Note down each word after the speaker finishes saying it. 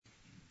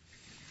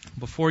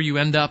Before you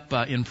end up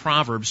in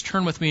Proverbs,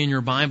 turn with me in your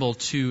Bible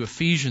to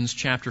Ephesians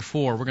chapter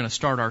 4. We're going to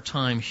start our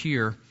time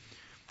here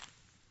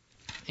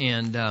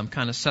and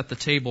kind of set the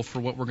table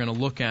for what we're going to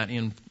look at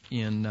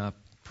in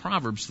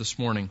Proverbs this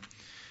morning.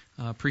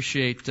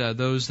 Appreciate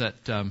those that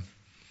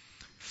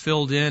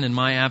filled in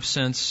my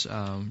absence,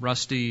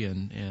 Rusty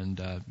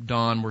and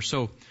Don. We're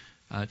so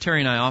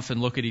Terry and I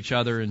often look at each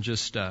other and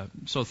just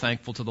so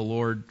thankful to the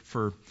Lord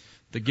for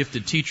the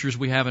gifted teachers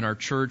we have in our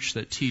church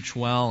that teach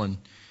well, and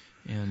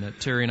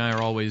Terry and I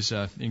are always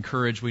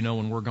encouraged. We know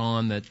when we're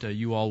gone that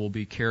you all will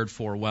be cared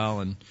for well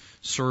and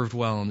served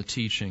well in the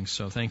teaching.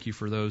 So thank you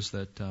for those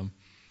that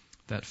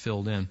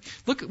filled in.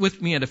 Look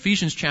with me at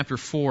Ephesians chapter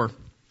 4,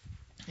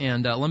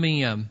 and let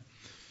me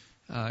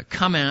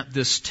come at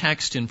this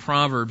text in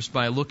Proverbs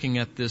by looking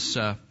at this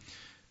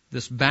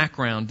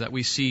background that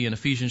we see in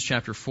Ephesians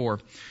chapter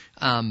 4.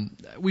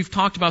 We've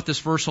talked about this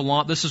verse a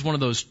lot. This is one of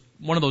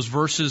those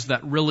verses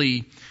that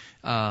really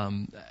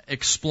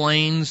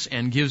explains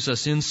and gives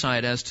us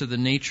insight as to the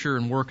nature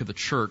and work of the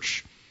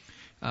church.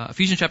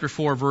 Ephesians chapter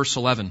 4, verse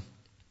 11.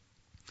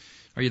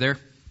 Are you there?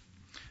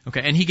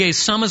 Okay. And he gave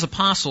some as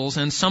apostles,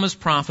 and some as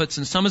prophets,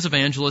 and some as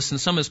evangelists,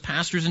 and some as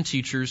pastors and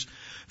teachers,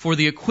 for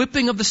the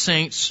equipping of the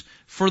saints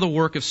for the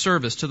work of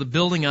service, to the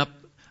building up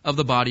of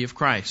the body of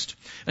Christ,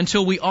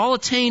 until we all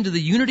attain to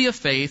the unity of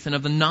faith and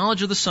of the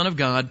knowledge of the Son of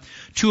God,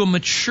 to a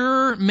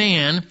mature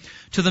man,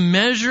 to the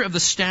measure of the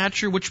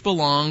stature which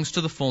belongs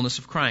to the fullness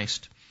of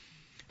Christ.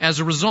 As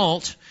a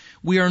result,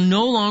 we are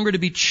no longer to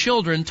be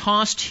children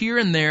tossed here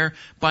and there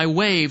by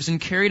waves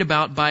and carried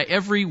about by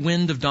every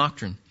wind of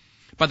doctrine,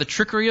 by the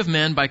trickery of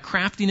men, by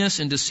craftiness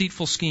and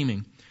deceitful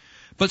scheming.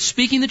 But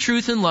speaking the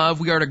truth in love,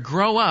 we are to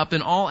grow up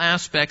in all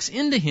aspects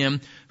into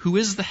Him who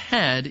is the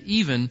head,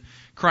 even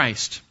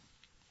Christ.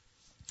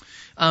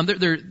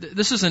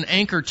 This is an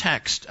anchor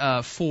text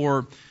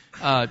for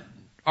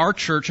our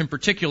church in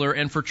particular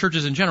and for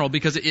churches in general,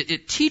 because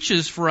it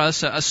teaches for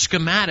us a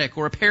schematic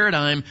or a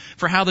paradigm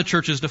for how the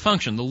church is to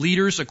function. The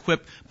leaders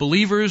equip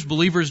believers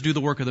do the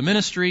work of the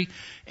ministry,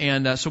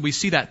 and so we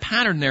see that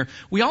pattern there.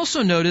 We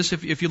also notice,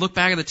 if you look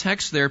back at the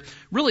text there,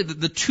 really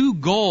the two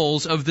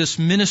goals of this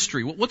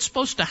ministry. What's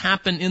supposed to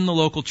happen in the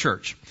local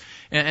church?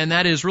 And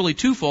that is really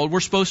twofold. We're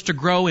supposed to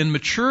grow in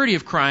maturity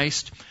of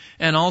Christ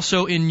and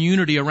also in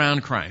unity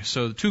around Christ.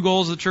 So the two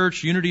goals of the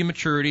church, unity and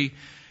maturity.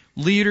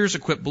 Leaders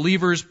equip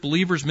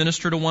believers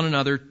minister to one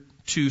another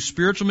to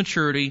spiritual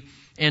maturity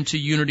and to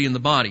unity in the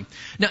body.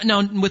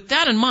 Now, with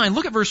that in mind,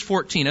 look at verse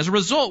 14. As a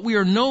result, we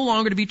are no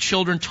longer to be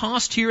children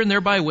tossed here and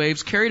there by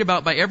waves, carried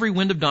about by every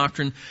wind of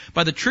doctrine,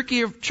 by the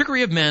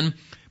trickery of men,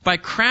 by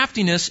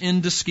craftiness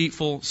in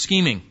deceitful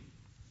scheming.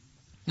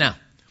 Now,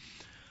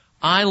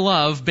 I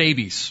love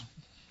babies.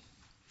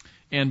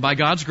 And by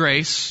God's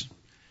grace,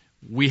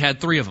 we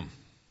had 3 of them.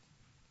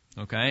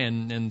 Okay,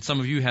 and some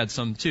of you had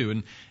some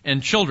too.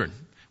 And children.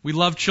 We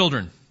love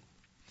children.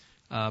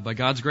 By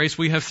God's grace,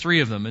 we have 3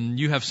 of them, and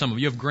you have some of them.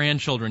 You have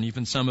grandchildren,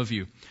 even some of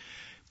you.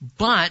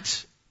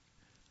 But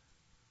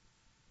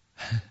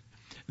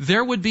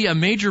there would be a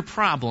major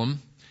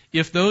problem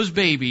if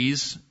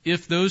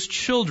those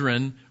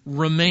children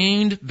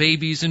remained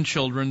babies and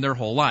children their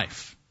whole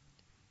life.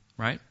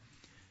 Right?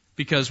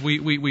 Because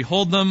we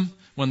hold them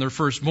when they're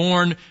first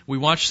born, we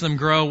watch them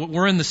grow.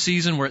 We're in the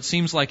season where it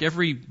seems like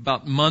every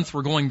about month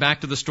we're going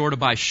back to the store to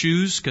buy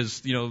shoes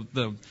because,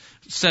 the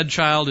said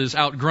child has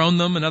outgrown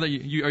them. Are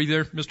you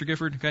there, Mr.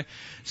 Gifford? Okay.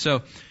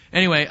 So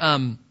anyway,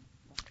 and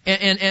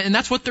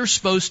that's what they're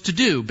supposed to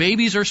do.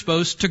 Babies are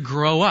supposed to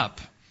grow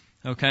up.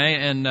 Okay.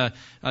 And,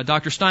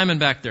 Dr. Steinman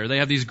back there, they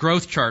have these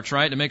growth charts,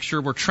 right? To make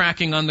sure we're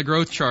tracking on the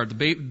growth chart.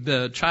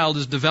 The child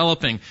is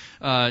developing,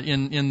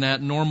 in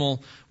that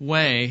normal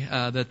way,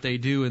 that they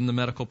do in the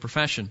medical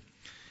profession.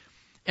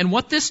 And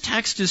what this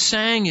text is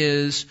saying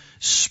is,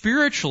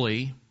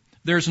 spiritually,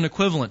 there's an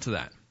equivalent to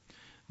that.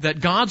 That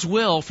God's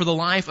will for the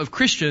life of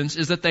Christians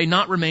is that they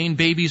not remain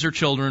babies or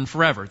children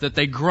forever. That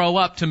they grow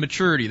up to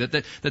maturity.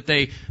 That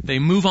they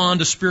move on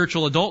to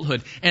spiritual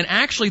adulthood. And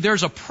actually,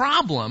 there's a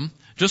problem,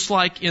 just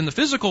like in the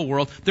physical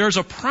world, there's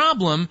a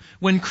problem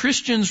when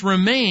Christians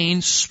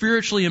remain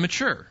spiritually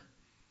immature.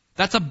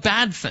 That's a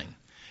bad thing.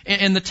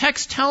 And the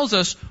text tells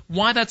us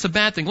why that's a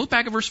bad thing. Look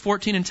back at verse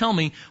 14 and tell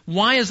me,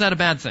 why is that a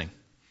bad thing?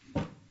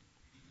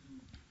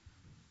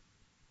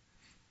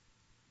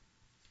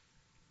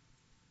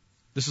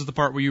 This is the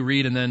part where you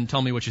read and then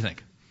tell me what you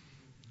think.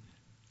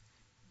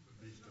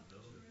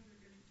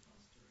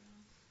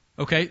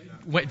 Okay,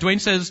 Dwayne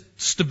says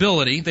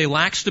stability. They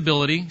lack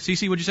stability.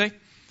 Cece, what'd you say?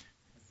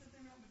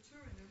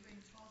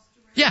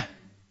 Yeah.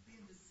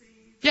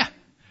 Yeah.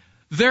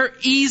 They're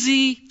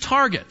easy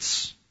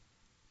targets.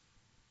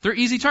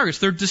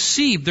 They're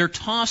deceived. They're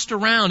tossed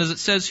around, as it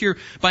says here,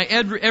 by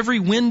every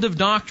wind of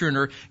doctrine,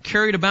 or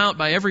carried about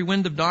by every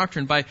wind of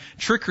doctrine, by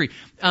trickery.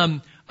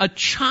 A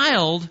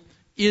child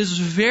is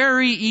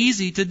very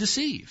easy to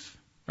deceive,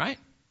 right?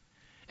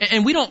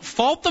 And we don't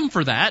fault them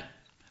for that.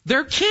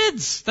 They're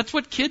kids. That's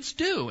what kids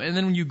do. And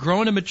then when you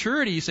grow into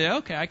maturity, you say,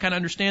 okay, I kind of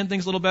understand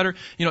things a little better.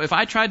 If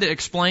I tried to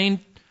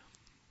explain,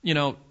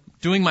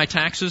 doing my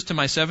taxes to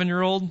my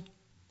 7-year-old,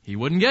 He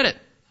wouldn't get it,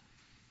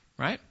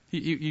 right?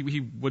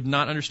 He would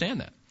not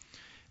understand that.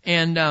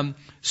 And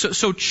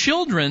so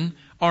children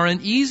are an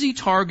easy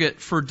target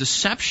for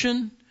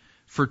deception,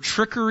 for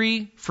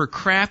trickery, for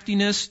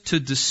craftiness, to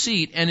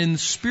deceit. And in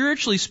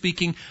spiritually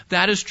speaking,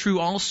 that is true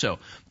also.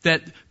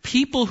 That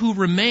people who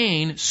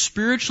remain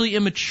spiritually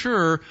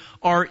immature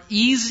are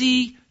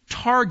easy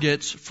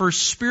targets for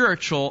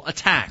spiritual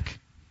attack.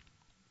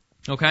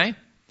 Okay?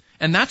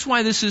 And that's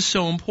why this is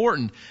so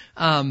important.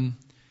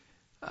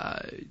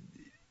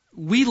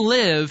 We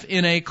live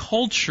in a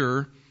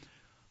culture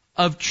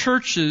of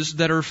churches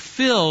that are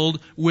filled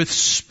with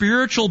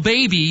spiritual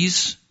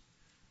babies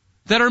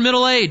that are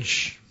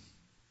middle-aged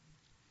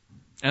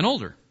and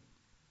older.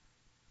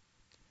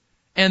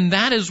 And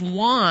that is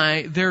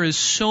why there is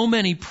so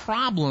many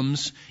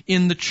problems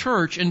in the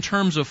church in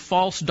terms of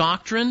false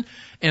doctrine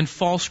and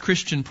false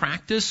Christian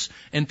practice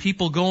and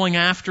people going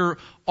after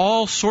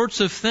all sorts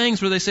of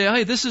things where they say,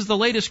 hey, this is the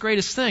latest,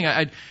 greatest thing.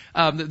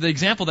 The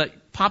example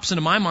that pops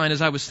into my mind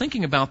as I was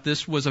thinking about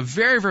this was a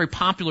very, very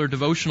popular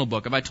devotional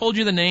book. If I told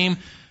you the name,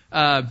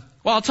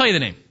 I'll tell you the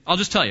name. I'll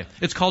just tell you.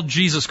 It's called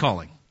Jesus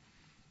Calling.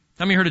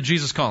 How many heard of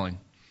Jesus Calling?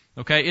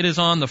 Okay, it is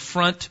on the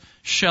front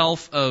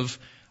shelf of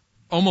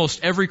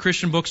almost every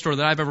Christian bookstore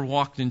that I've ever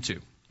walked into.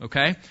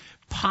 Okay?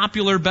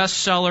 Popular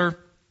bestseller.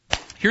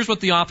 Here's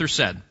what the author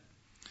said.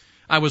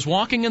 I was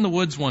walking in the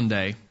woods one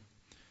day,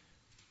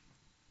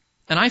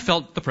 and I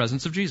felt the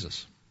presence of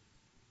Jesus.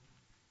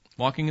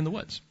 Walking in the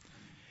woods.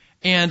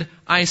 And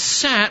I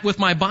sat with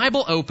my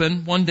Bible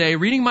open one day,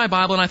 reading my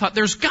Bible, and I thought,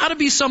 there's got to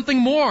be something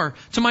more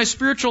to my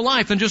spiritual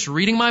life than just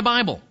reading my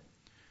Bible.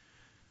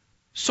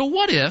 So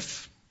what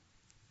if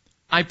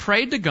I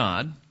prayed to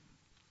God,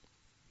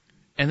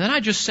 and then I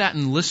just sat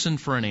and listened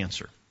for an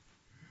answer?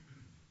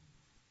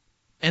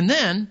 And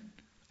then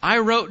I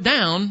wrote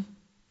down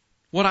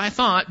what I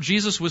thought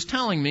Jesus was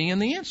telling me in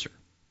the answer.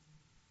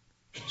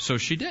 So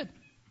she did.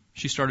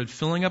 She started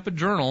filling up a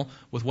journal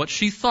with what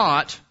she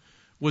thought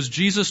was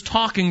Jesus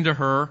talking to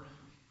her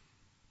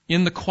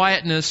in the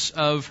quietness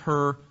of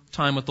her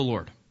time with the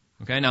Lord.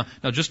 Okay, now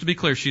just to be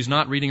clear, she's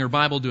not reading her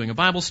Bible, doing a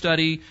Bible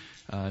study.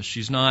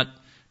 She's not,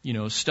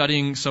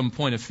 studying some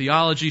point of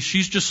theology.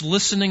 She's just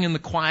listening in the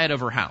quiet of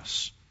her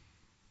house.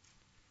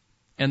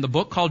 And the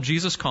book called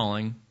Jesus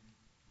Calling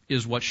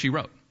is what she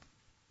wrote.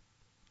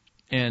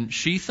 And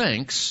she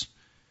thinks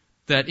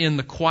that in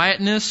the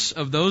quietness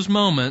of those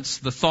moments,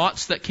 the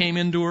thoughts that came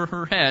into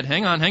her head,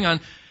 hang on,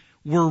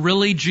 were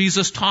really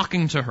Jesus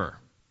talking to her.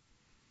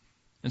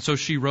 And so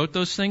she wrote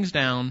those things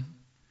down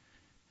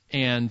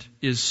and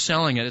is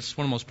selling it. It's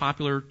one of the most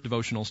popular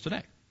devotionals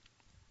today.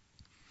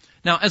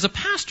 Now, as a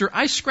pastor,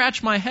 I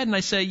scratch my head and I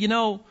say,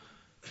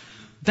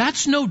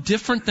 that's no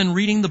different than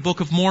reading the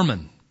Book of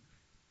Mormon.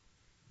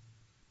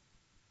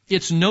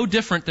 It's no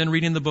different than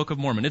reading the Book of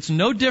Mormon. It's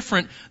no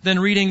different than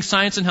reading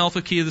Science and Health,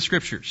 a Key to the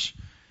Scriptures.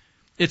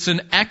 It's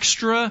an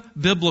extra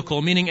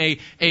biblical, meaning a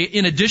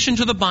in addition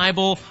to the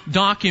Bible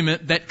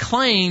document that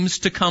claims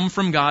to come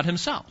from God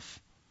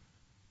Himself.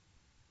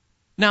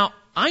 Now,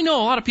 I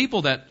know a lot of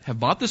people that have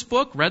bought this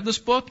book, read this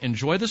book,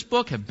 enjoy this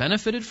book, have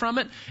benefited from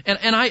it.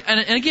 And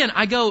again,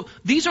 I go,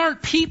 these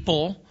aren't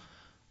people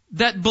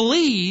that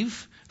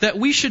believe that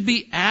we should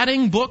be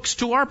adding books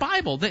to our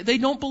Bible. They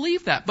don't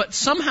believe that. But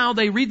somehow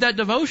they read that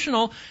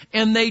devotional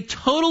and they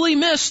totally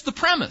miss the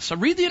premise. So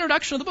read the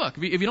introduction of the book.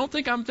 If you don't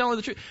think I'm telling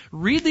the truth,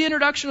 read the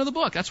introduction of the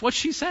book. That's what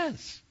she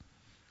says.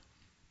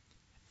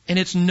 And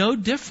it's no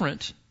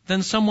different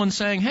than someone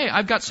saying, hey,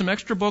 I've got some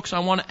extra books I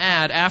want to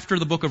add after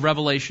the book of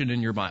Revelation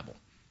in your Bible.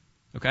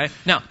 Okay?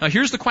 Now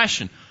here's the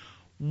question.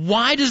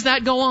 Why does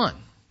that go on?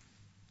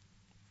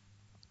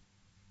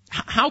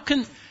 How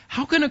can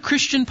a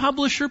Christian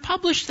publisher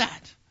publish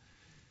that?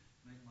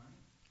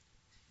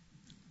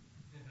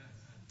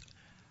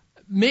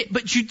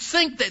 But you'd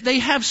think that they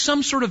have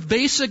some sort of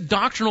basic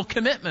doctrinal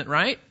commitment,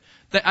 right?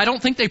 That I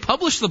don't think they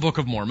publish the Book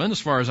of Mormon, as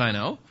far as I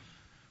know.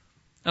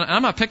 And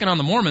I'm not picking on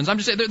the Mormons. I'm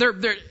just saying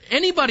they're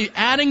anybody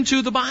adding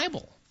to the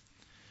Bible.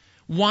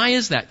 Why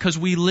is that? Because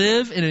we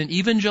live in an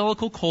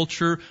evangelical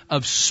culture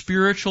of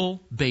spiritual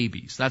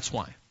babies. That's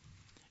why.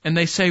 And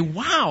they say,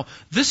 wow,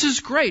 this is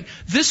great.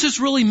 This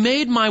has really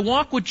made my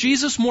walk with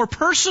Jesus more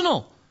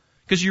personal.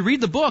 Because you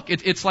read the book,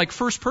 it's like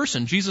first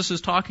person. Jesus is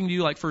talking to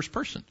you like first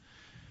person.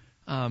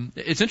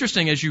 It's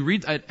interesting as you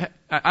read,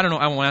 I don't know,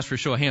 I won't ask for a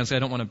show of hands. I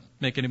don't want to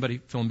make anybody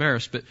feel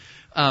embarrassed. But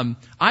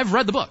I've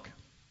read the book.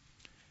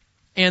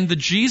 And the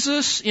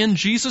Jesus in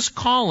Jesus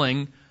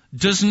Calling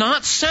does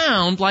not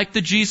sound like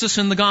the Jesus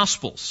in the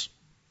Gospels.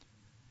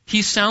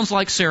 He sounds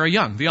like Sarah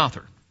Young, the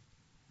author.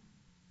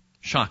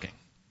 Shocking,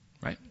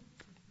 right?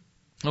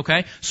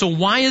 Okay? So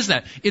why is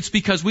that? It's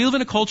because we live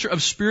in a culture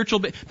of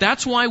spiritual...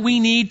 That's why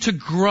we need to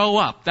grow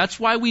up. That's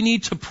why we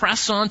need to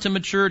press on to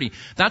maturity.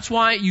 That's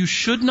why you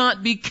should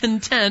not be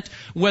content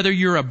whether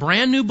you're a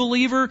brand new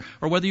believer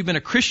or whether you've been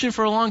a Christian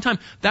for a long time.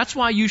 That's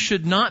why you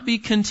should not be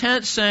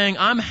content saying,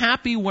 I'm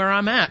happy where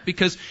I'm at.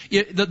 Because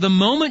the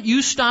moment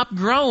you stop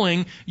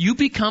growing, you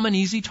become an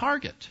easy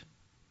target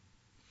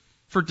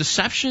for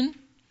deception,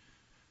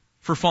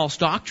 for false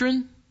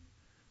doctrine,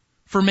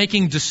 for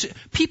making decisions.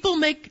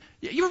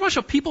 You ever watch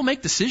how people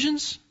make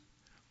decisions?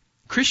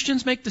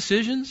 Christians make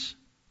decisions.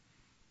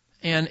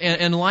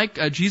 And like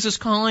Jesus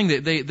calling,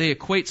 they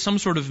equate some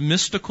sort of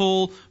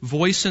mystical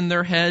voice in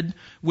their head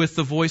with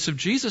the voice of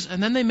Jesus,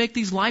 and then they make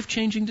these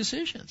life-changing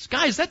decisions.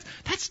 Guys,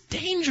 that's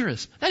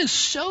dangerous. That is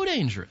so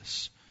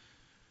dangerous.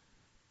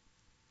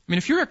 I mean,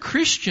 if you're a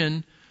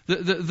Christian,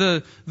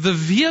 the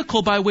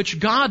vehicle by which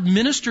God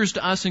ministers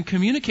to us and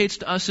communicates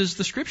to us is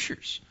the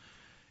Scriptures.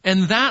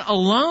 And that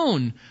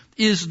alone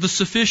is the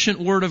sufficient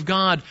Word of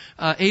God,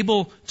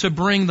 able to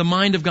bring the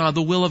mind of God,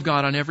 the will of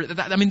God on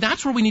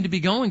that's where we need to be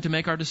going to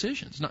make our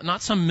decisions.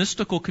 Not some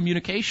mystical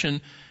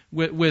communication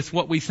with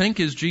what we think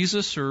is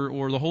Jesus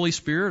or the Holy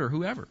Spirit or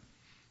whoever.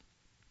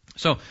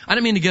 So, I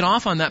don't mean to get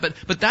off on that,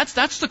 but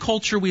that's the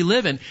culture we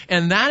live in.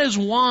 And that is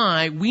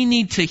why we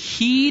need to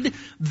heed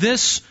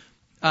this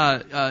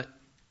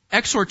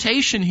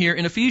exhortation here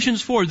in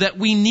Ephesians 4 that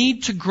we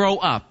need to grow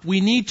up.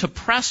 We need to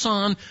press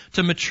on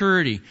to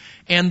maturity.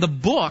 And the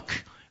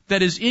book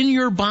that is in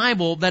your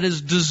Bible that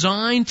is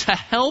designed to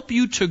help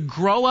you to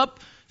grow up,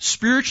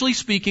 spiritually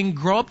speaking,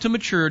 grow up to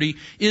maturity,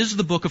 is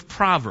the book of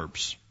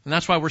Proverbs. And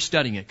that's why we're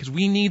studying it, because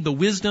we need the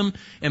wisdom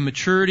and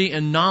maturity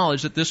and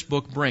knowledge that this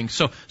book brings.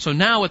 So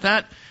now with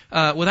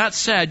that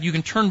said, you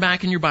can turn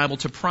back in your Bible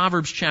to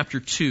Proverbs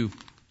chapter 2.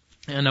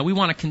 And we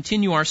want to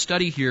continue our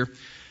study here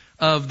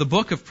of the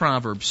book of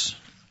Proverbs.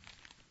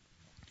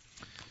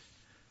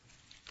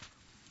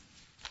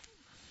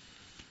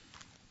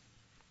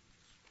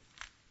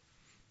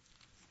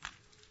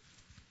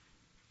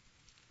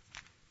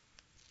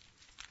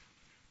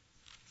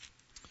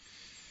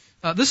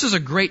 This is a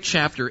great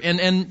chapter,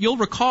 and you'll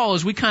recall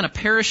as we kind of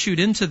parachute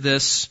into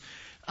this,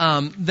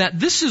 that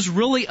this is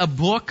really a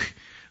book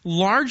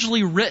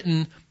largely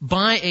written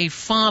by a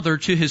father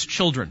to his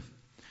children.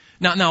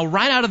 Now,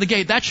 right out of the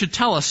gate, that should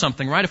tell us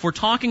something, right? If we're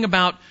talking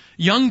about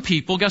young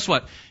people, guess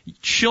what?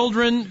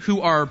 Children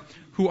who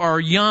are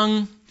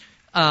young,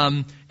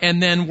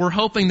 and then we're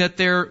hoping that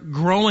they're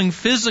growing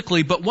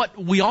physically, but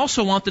what we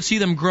also want to see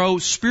them grow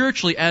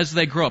spiritually as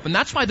they grow up. And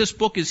that's why this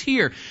book is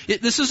here.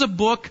 This is a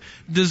book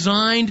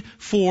designed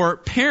for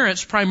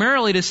parents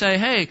primarily to say,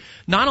 hey,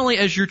 not only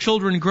as your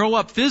children grow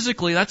up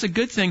physically, that's a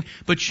good thing,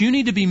 but you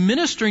need to be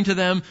ministering to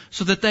them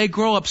so that they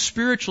grow up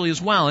spiritually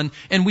as well.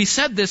 And we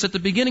said this at the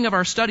beginning of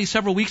our study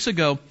several weeks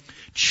ago.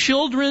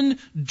 Children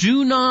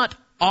do not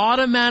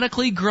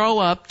automatically grow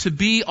up to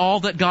be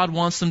all that God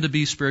wants them to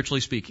be,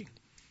 spiritually speaking.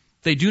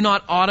 They do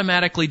not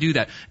automatically do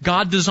that.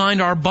 God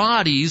designed our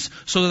bodies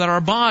so that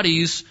our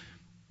bodies,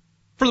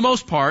 for the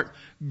most part,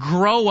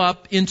 grow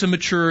up into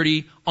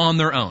maturity on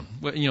their own.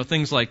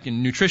 Things like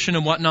nutrition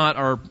and whatnot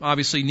are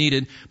obviously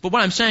needed. But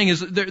what I'm saying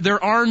is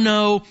there are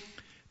no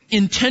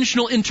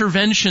intentional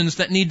interventions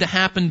that need to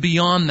happen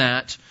beyond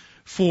that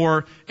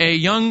for a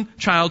young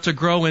child to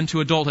grow into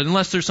adulthood,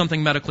 unless there's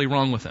something medically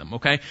wrong with them,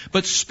 okay?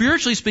 But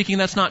spiritually speaking,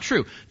 that's not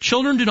true.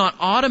 Children do not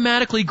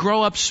automatically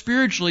grow up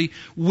spiritually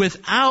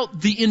without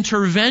the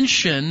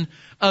intervention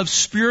of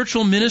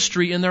spiritual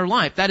ministry in their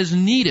life. That is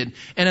needed.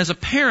 And as a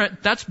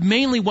parent, that's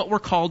mainly what we're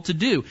called to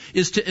do,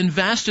 is to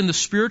invest in the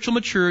spiritual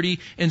maturity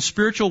and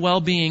spiritual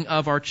well-being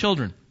of our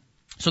children.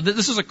 So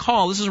this is a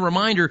call, this is a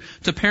reminder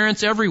to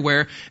parents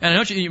everywhere. And I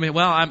know you may,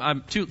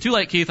 I'm too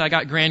late, Keith, I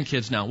got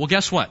grandkids now. Well,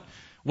 guess what?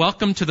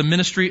 Welcome to the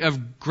ministry of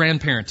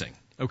grandparenting,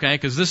 okay?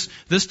 Because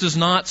this does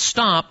not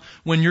stop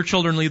when your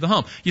children leave the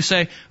home. You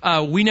say,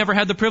 we never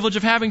had the privilege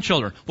of having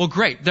children. Well,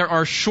 great. There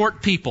are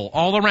short people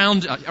all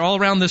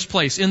around this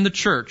place in the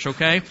church,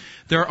 okay?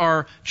 There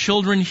are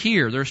children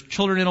here. There's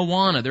children in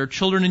Awana. There are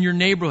children in your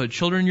neighborhood,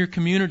 children in your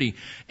community.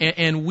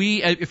 And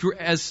we, if you're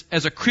as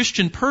a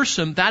Christian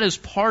person, that is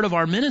part of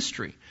our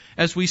ministry.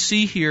 As we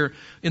see here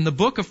in the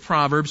book of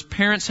Proverbs,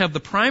 parents have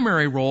the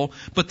primary role,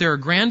 but there are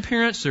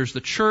grandparents, there's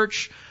the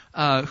church,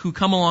 who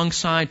come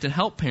alongside to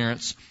help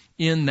parents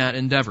in that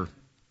endeavor.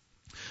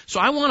 So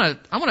I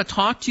want to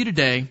talk to you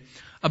today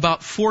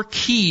about 4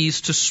 keys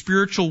to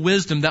spiritual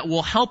wisdom that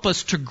will help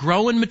us to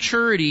grow in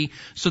maturity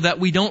so that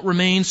we don't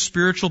remain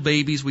spiritual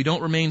babies, we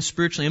don't remain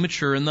spiritually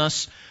immature, and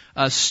thus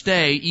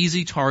stay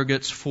easy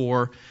targets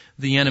for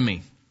the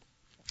enemy.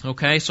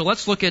 Okay, so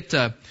let's look at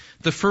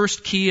the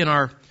first key in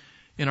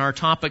our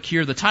topic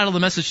here. The title of the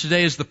message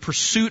today is The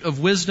Pursuit of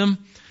Wisdom.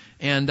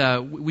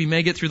 And we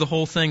may get through the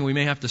whole thing. We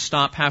may have to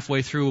stop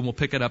halfway through, and we'll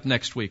pick it up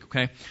next week,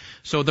 okay?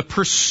 So the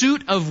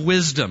pursuit of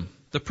wisdom.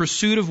 The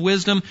pursuit of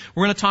wisdom.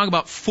 We're going to talk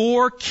about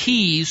 4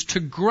 keys to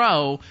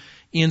grow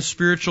in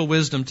spiritual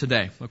wisdom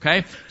today,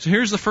 okay? So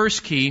here's the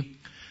first key.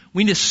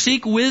 We need to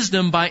seek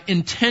wisdom by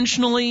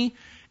intentionally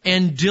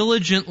and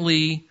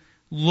diligently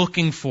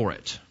looking for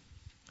it,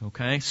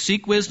 okay?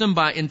 Seek wisdom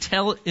by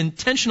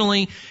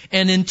intentionally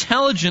and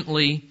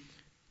intelligently.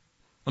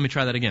 Let me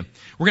try that again.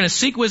 We're going to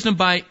seek wisdom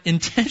by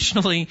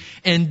intentionally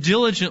and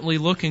diligently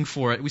looking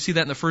for it. We see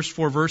that in the first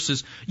 4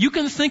 verses. You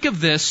can think of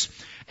this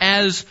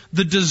as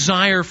the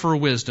desire for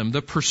wisdom,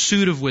 the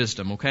pursuit of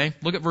wisdom, okay?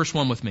 Look at verse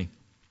 1 with me.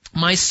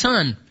 My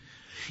son,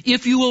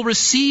 If you will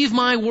receive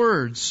my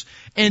words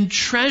and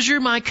treasure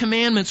my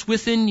commandments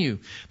within you,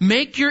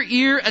 make your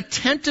ear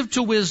attentive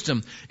to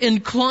wisdom,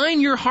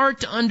 incline your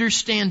heart to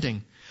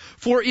understanding.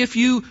 For if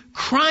you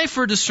cry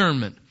for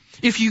discernment,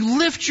 if you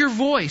lift your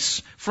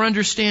voice for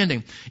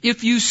understanding,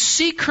 if you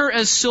seek her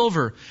as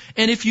silver,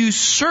 and if you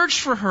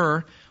search for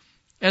her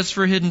as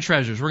for hidden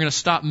treasures. We're going to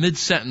stop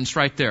mid-sentence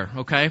right there,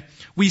 okay?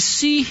 We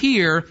see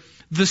here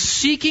the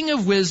seeking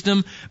of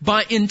wisdom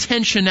by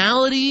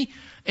intentionality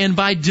and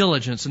by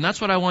diligence. And that's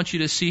what I want you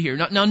to see here.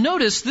 Now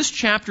notice this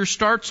chapter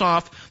starts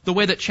off the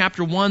way that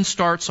chapter 1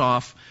 starts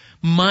off,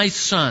 my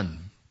son.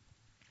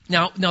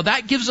 Now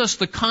that gives us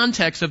the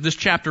context of this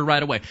chapter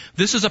right away.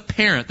 This is a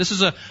parent. This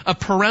is a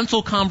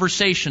parental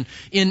conversation.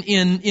 In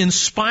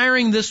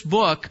inspiring this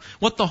book,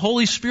 what the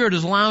Holy Spirit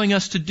is allowing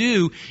us to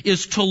do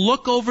is to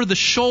look over the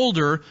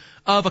shoulder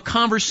of a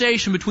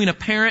conversation between a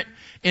parent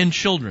and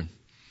children.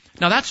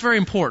 Now that's very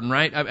important,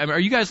 right? Are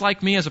you guys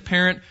like me as a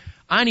parent?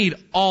 I need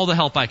all the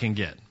help I can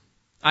get.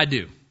 I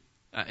do.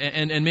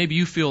 And maybe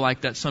you feel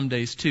like that some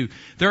days too.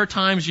 There are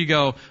times you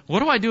go, what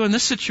do I do in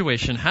this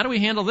situation? How do we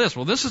handle this?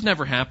 Well, this has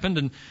never happened.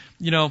 And,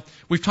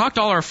 we've talked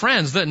to all our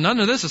friends that none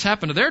of this has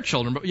happened to their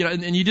children. But,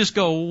 and you just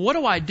go, what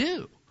do I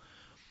do?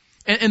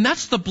 And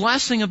that's the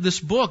blessing of this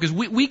book is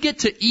we get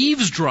to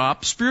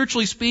eavesdrop,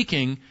 spiritually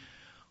speaking,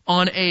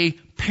 on a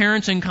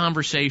parenting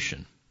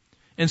conversation.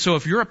 And so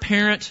if you're a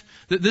parent,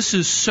 this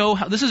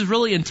is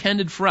really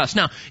intended for us.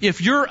 Now,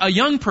 if you're a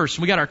young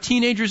person, we got our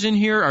teenagers in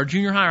here, our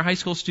junior high, our high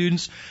school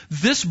students,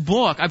 this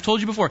book, I've told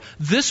you before,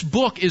 this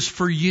book is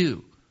for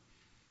you.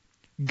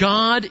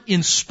 God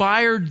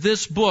inspired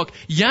this book,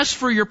 yes,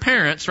 for your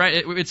parents,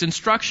 right? It's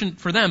instruction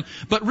for them,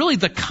 but really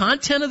the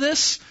content of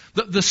this,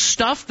 the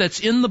stuff that's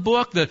in the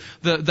book,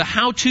 the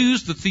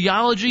how-tos, the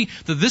theology,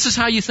 this is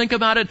how you think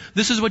about it,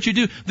 this is what you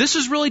do, this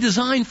is really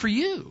designed for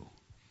you.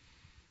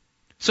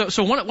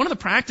 So one of the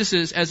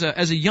practices as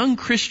a young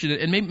Christian,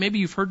 and maybe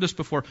you've heard this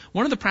before,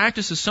 one of the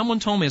practices someone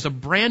told me as a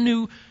brand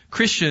new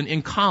Christian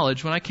in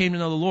college when I came to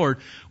know the Lord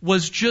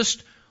was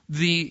just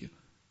the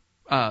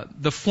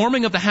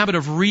forming of the habit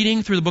of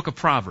reading through the book of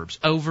Proverbs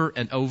over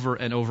and over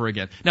and over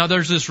again. Now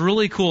there's this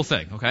really cool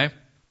thing, okay?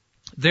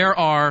 There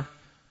are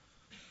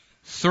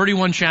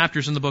 31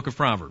 chapters in the book of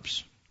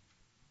Proverbs.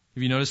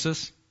 Have you noticed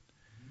this?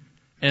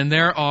 And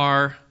there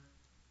are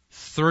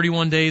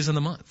 31 days in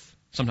the month.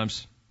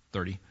 Sometimes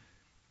 30.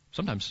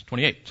 Sometimes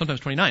 28,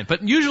 sometimes 29,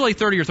 but usually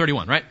 30 or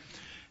 31, right?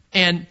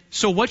 And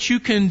so what you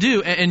can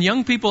do, and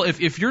young people,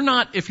 if you're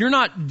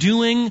not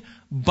doing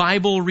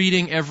Bible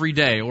reading every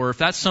day, or if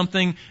that's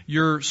something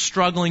you're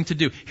struggling to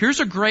do, here's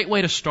a great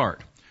way to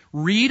start.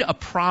 Read a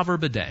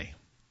proverb a day.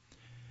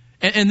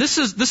 And this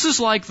is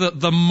like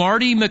the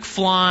Marty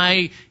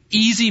McFly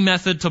easy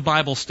method to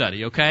Bible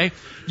study, okay?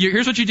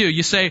 Here's what you do.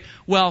 You say,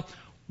 well,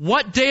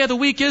 what day of the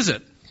week is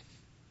it?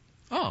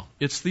 Oh,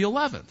 it's the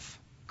 11th.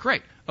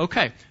 Great.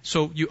 Okay,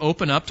 so you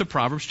open up to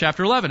Proverbs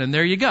chapter 11, and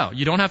there you go.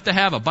 You don't have to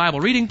have a Bible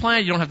reading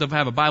plan. You don't have to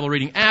have a Bible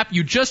reading app.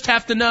 You just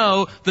have to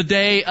know the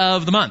day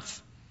of the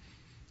month.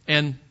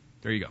 And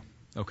there you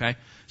go. Okay?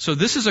 So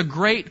this is a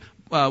great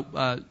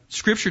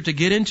scripture to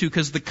get into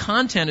because the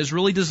content is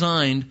really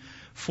designed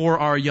for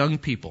our young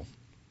people.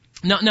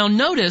 Now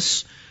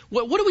notice,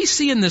 what do we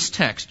see in this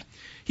text?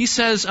 He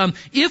says,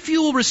 if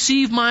you will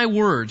receive my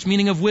words,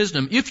 meaning of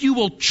wisdom, if you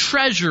will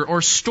treasure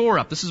or store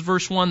up, this is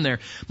verse 1 there,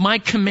 my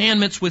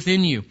commandments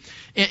within you.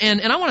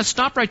 And I want to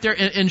stop right there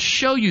and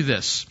show you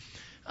this.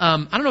 I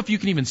don't know if you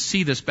can even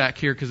see this back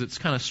here because it's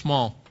kind of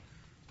small.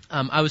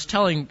 I was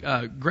telling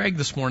Greg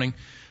this morning,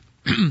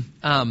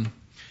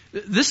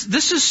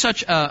 this is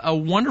such a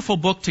wonderful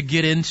book to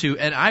get into,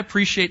 and I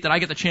appreciate that I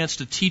get the chance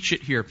to teach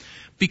it here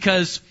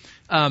because,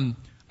 and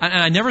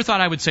I never thought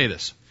I would say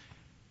this,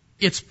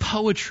 it's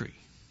poetry.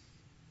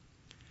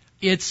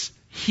 It's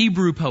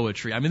Hebrew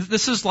poetry. I mean,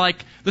 this is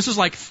like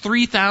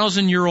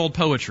 3,000-year-old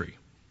poetry,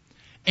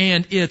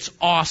 and it's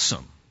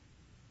awesome.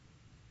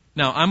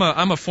 Now,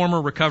 I'm a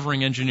former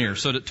recovering engineer,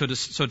 so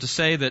to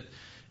say that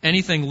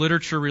anything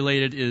literature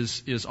related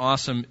is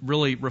awesome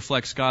really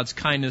reflects God's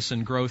kindness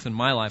and growth in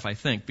my life, I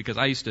think, because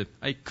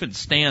I couldn't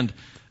stand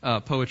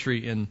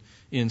poetry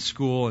in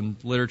school and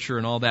literature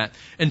and all that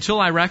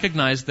until I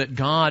recognized that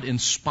God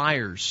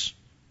inspires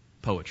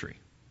poetry.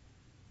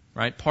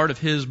 Right? Part of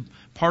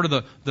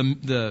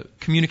the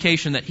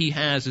communication that he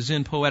has is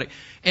in poetic.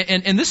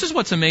 And this is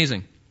what's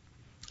amazing.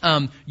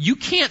 You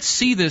can't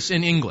see this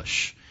in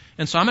English.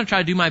 And so I'm going to try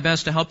to do my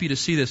best to help you to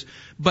see this.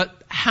 But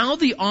how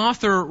the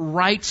author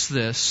writes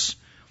this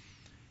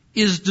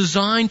is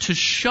designed to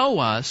show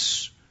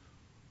us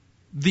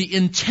the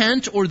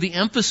intent or the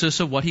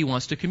emphasis of what he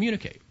wants to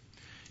communicate.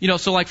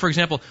 So like for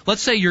example,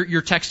 let's say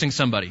you're texting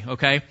somebody,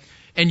 okay?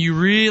 And you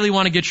really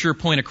want to get your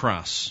point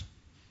across.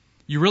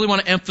 You really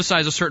want to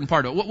emphasize a certain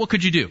part of it. What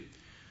could you do?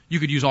 You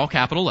could use all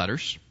capital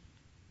letters,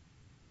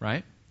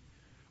 right?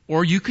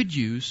 Or you could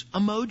use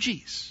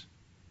emojis,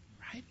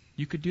 right?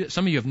 You could do it.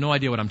 Some of you have no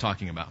idea what I'm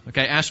talking about,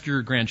 okay? Ask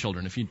your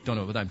grandchildren if you don't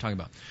know what I'm talking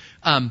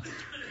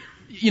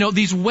about.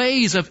 These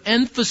ways of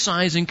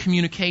emphasizing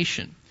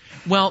communication.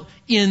 Well,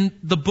 in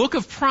the book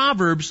of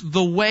Proverbs,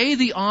 the way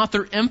the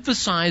author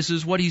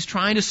emphasizes what he's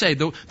trying to say,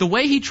 the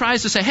way he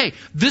tries to say, hey,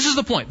 this is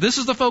the point, this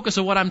is the focus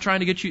of what I'm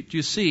trying to get you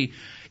to see,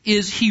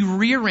 is he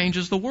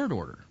rearranges the word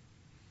order.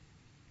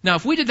 Now,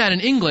 if we did that in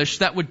English,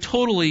 that would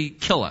totally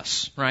kill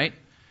us, right?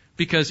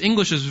 Because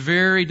English is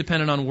very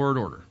dependent on word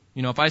order.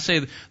 You know, if I say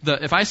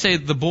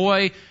the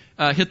boy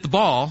hit the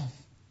ball,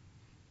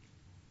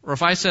 or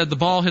if I said the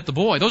ball hit the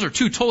boy, those are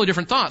two totally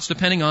different thoughts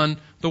depending on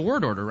the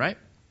word order, right?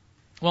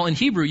 Well, in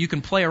Hebrew, you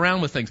can play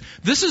around with things.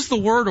 This is the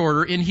word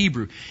order in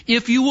Hebrew.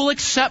 If you will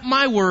accept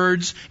my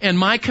words and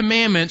my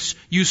commandments,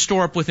 you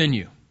store up within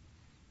you.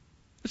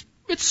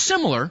 It's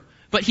similar,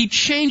 but he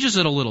changes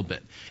it a little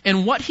bit.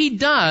 And what he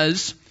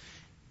does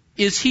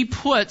is he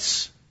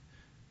puts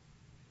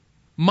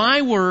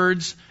my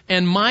words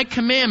and my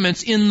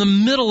commandments in the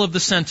middle of the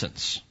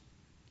sentence.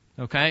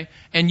 Okay?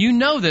 And you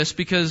know this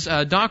because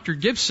Dr.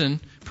 Gibson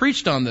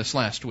preached on this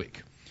last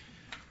week.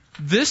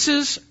 This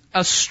is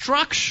a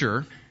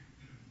structure.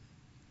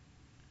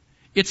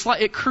 It's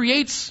like it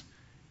creates,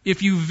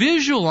 if you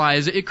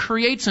visualize it, it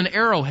creates an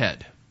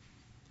arrowhead.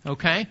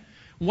 Okay?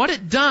 What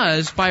it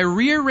does by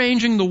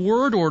rearranging the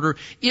word order,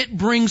 it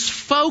brings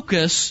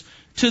focus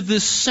to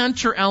this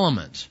center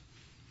element.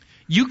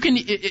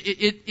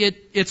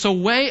 It's a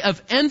way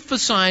of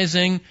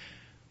emphasizing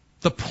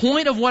the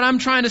point of what I'm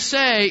trying to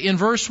say in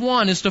verse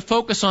 1 is to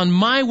focus on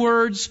my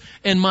words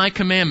and my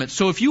commandments.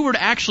 So if you were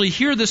to actually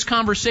hear this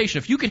conversation,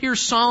 if you could hear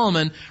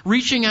Solomon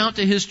reaching out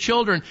to his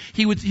children,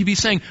 he'd be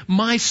saying,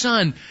 my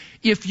son,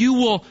 if you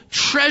will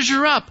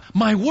treasure up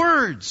my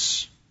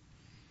words,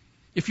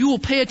 if you will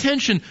pay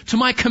attention to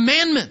my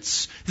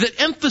commandments, the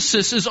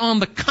emphasis is on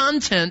the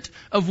content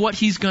of what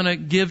he's going to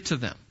give to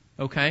them.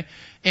 Okay?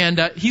 And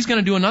he's going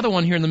to do another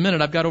one here in a minute.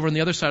 I've got over on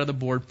the other side of the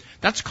board.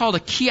 That's called a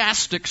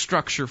chiastic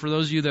structure for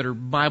those of you that are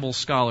Bible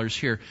scholars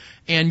here.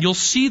 And you'll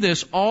see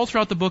this all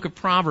throughout the book of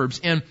Proverbs.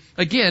 And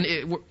again,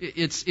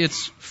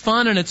 it's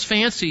fun and it's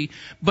fancy,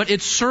 but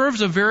it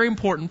serves a very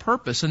important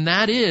purpose. And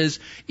that is,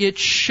 it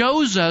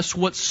shows us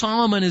what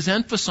Solomon is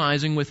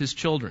emphasizing with his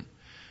children.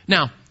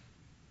 Now,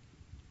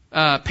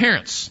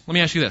 parents, let me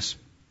ask you this.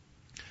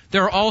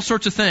 There are all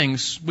sorts of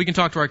things we can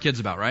talk to our kids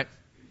about, right?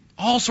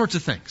 All sorts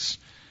of things.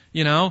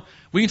 You know,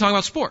 we can talk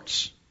about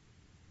sports.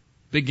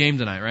 Big game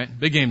tonight, right?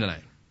 Big game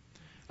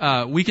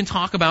tonight. We can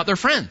talk about their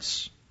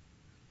friends.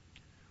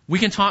 We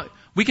can talk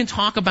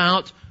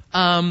about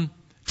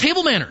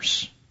table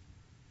manners.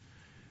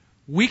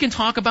 We can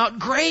talk about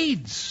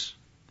grades,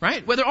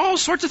 right? Well, there are all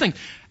sorts of things.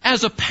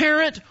 As a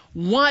parent,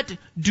 what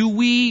do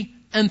we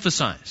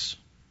emphasize?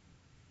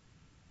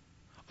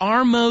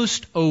 Our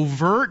most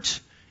overt,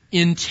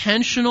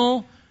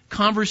 intentional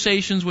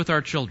conversations with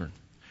our children.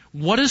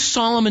 What is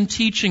Solomon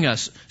teaching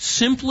us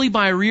simply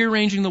by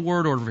rearranging the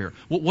word order here?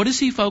 What is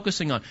he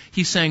focusing on?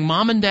 He's saying,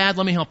 Mom and Dad,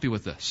 let me help you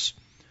with this.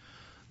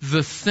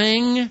 The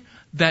thing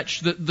that,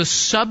 the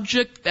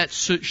subject that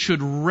should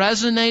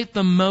resonate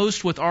the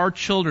most with our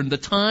children, the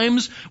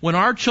times when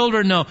our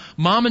children know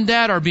Mom and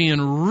Dad are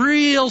being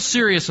real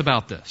serious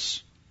about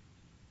this,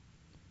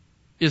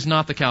 is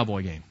not the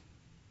Cowboy game.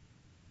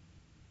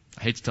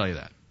 I hate to tell you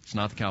that. It's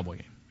not the Cowboy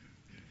game.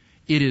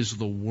 It is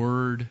the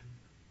Word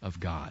of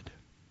God.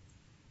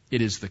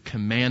 It is the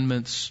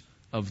commandments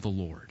of the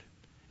Lord.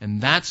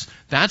 And that's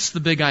the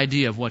big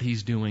idea of what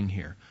he's doing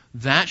here.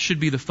 That should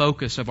be the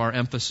focus of our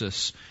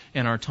emphasis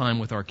and our time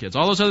with our kids.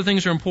 All those other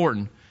things are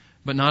important,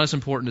 but not as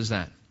important as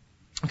that.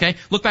 Okay?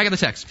 Look back at the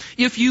text.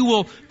 If you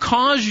will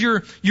cause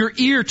your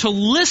ear to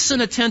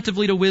listen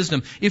attentively to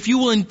wisdom, if you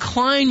will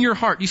incline your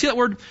heart. You see that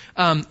word,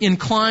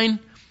 incline?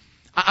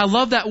 I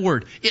love that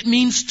word. It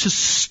means to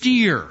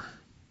steer.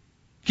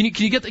 Can you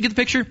get the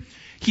picture?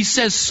 He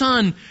says,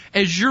 son,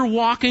 as you're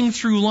walking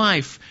through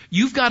life,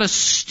 you've got to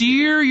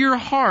steer your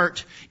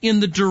heart in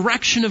the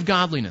direction of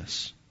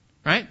godliness.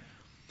 Right?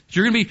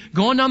 You're going to be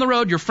going down the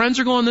road. Your friends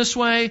are going this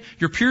way.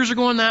 Your peers are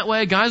going that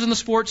way. Guys on the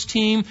sports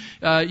team,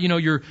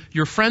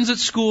 your friends at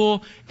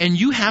school. And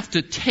you have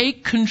to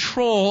take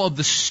control of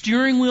the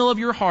steering wheel of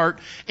your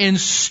heart and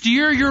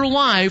steer your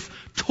life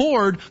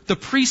toward the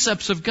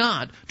precepts of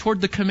God,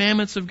 toward the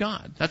commandments of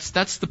God.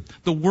 That's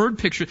the word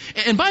picture.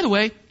 And by the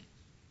way,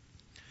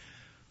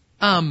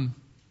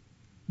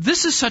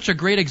 this is such a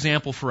great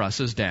example for us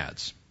as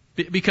dads,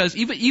 because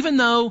even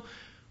though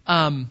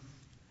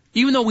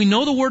we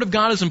know the Word of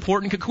God is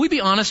important, can we be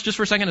honest just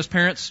for a second as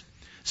parents?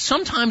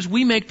 Sometimes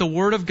we make the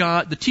Word of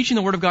God, the teaching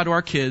the Word of God to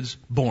our kids,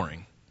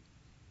 boring.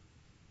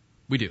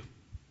 We do.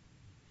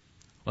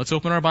 Let's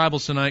open our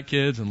Bibles tonight,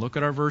 kids, and look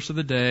at our verse of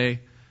the day.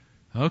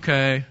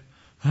 Okay,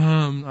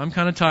 I'm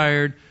kind of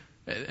tired,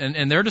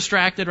 and they're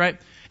distracted, right?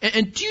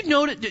 And do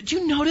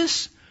you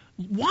notice?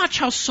 Watch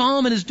how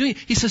Solomon is doing it.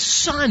 He says,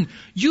 son,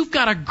 you've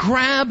got to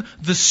grab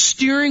the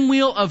steering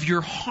wheel of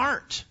your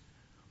heart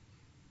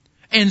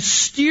and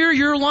steer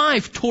your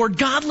life toward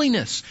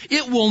godliness.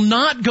 It will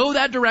not go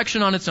that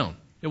direction on its own.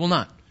 It will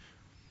not.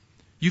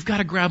 You've got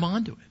to grab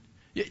onto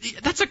it.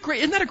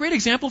 Isn't that a great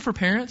example for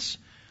parents?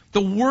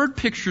 The word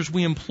pictures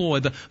we employ,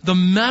 the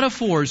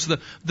metaphors,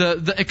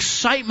 the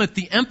excitement,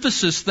 the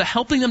emphasis, the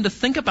helping them to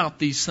think about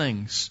these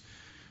things.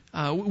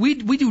 We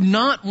do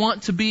not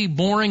want to be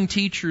boring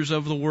teachers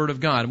of the Word of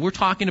God. We're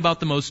talking about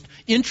the most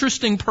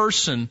interesting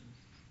person,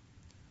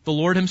 the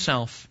Lord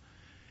Himself,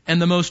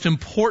 and the most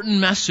important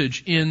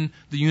message in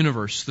the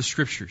universe, the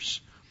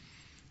Scriptures.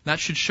 That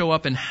should show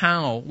up in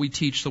how we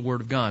teach the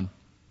Word of God.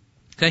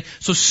 Okay?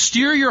 So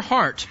steer your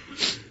heart.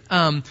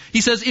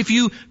 He says, if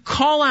you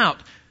call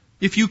out,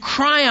 if you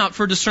cry out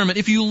for discernment,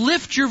 if you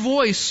lift your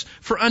voice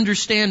for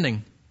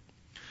understanding.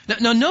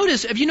 Now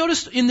notice, have you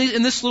noticed in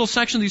this little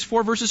section, these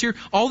 4 verses here,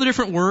 all the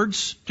different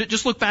words?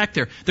 Just look back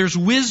there. There's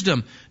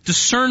wisdom,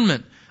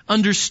 discernment,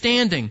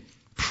 understanding,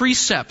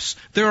 precepts.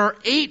 There are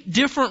 8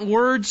 different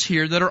words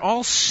here that are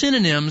all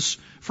synonyms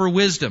for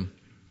wisdom.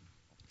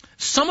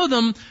 Some of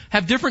them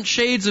have different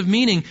shades of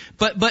meaning,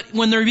 but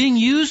when they're being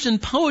used in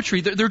poetry,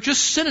 they're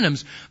just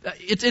synonyms.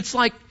 It's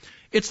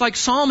like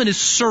Solomon is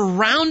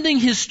surrounding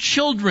his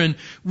children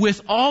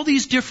with all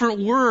these different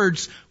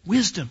words.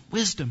 Wisdom,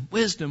 wisdom,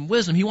 wisdom,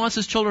 wisdom. He wants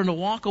his children to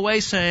walk away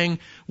saying,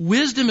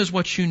 wisdom is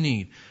what you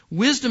need.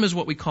 Wisdom is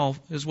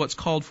what's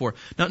called for.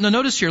 Now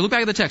notice here, look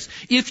back at the text.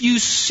 If you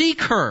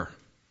seek her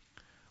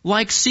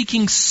like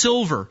seeking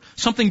silver,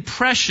 something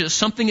precious,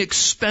 something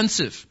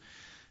expensive.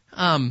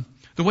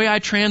 The way I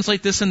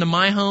translate this into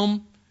my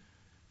home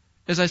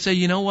is I say,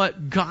 you know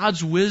what?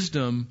 God's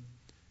wisdom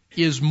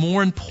is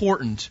more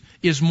important,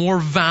 is more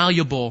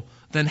valuable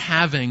than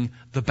having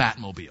the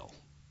Batmobile.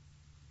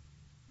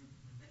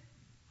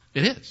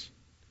 It is.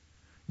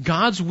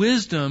 God's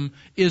wisdom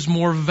is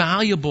more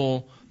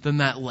valuable than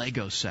that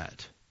Lego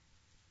set.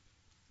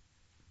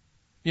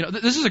 You know,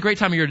 this is a great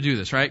time of year to do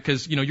this, right?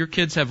 Because, you know, your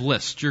kids have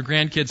lists. Your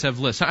grandkids have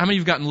lists. How many of you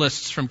have gotten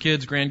lists from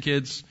kids,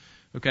 grandkids?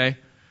 Okay.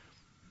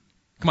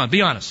 Come on,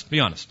 be honest. Be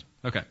honest.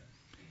 Okay.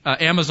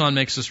 Amazon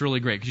makes this really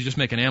great because you just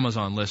make an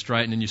Amazon list,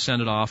 right? And then you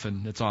send it off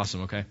and it's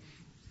awesome, okay?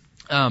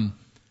 And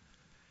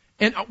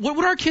what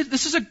would our kids,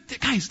 this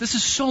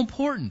is so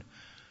important.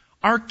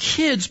 Our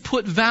kids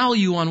put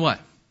value on what?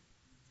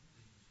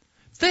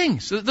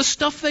 Things, the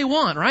stuff they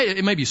want, right?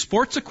 It may be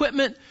sports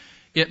equipment.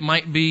 It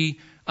might be,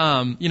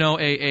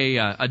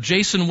 a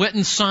Jason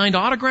Witten signed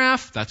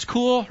autograph. That's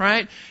cool,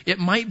 right? It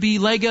might be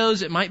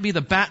Legos. It might be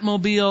the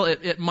Batmobile.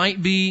 It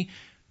might be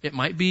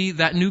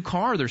that new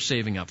car they're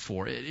saving up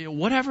for.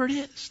 Whatever it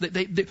is.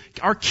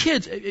 Our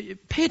kids,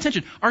 pay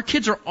attention. Our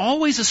kids are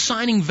always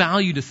assigning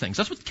value to things.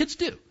 That's what kids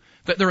do.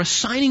 They're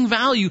assigning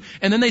value,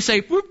 and then they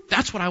say,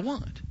 that's what I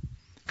want.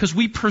 Because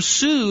we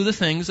pursue the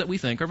things that we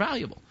think are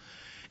valuable.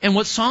 And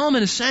what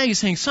Solomon is saying,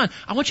 son,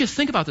 I want you to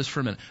think about this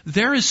for a minute.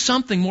 There is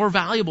something more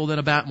valuable than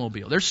a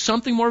Batmobile. There's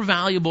something more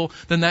valuable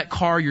than that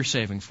car you're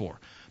saving for.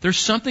 There's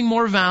something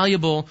more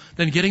valuable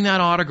than getting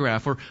that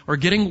autograph or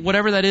getting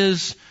whatever that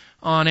is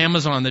on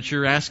Amazon that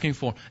you're asking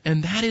for.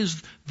 And that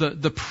is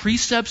the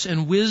precepts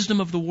and wisdom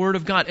of the Word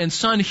of God. And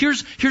son,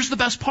 here's the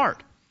best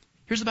part.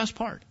 Here's the best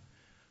part.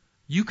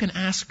 You can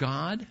ask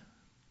God,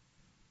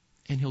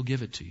 and He'll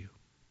give it to you.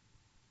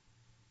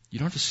 You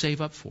don't have to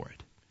save up for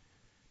it.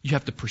 You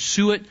have to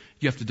pursue it.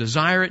 You have to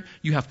desire it.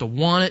 You have to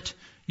want it.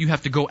 You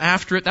have to go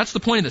after it. That's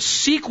the point of this.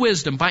 Seek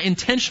wisdom by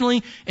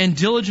intentionally and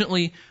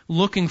diligently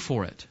looking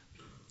for it.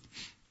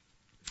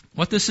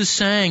 What this is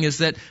saying is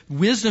that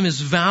wisdom is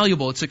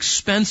valuable. It's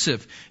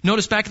expensive.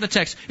 Notice back in the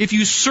text. If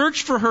you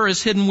search for her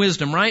as hidden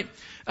wisdom, right?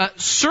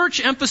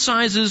 Search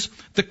emphasizes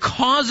the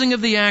causing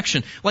of the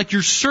action. Like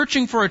you're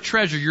searching for a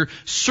treasure. You're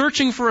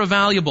searching for a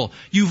valuable.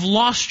 You've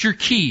lost your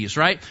keys,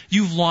 right?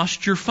 You've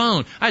lost your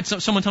phone. I had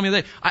someone tell me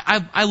that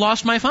I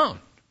lost my phone.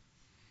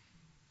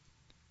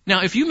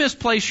 Now, if you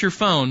misplace your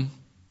phone,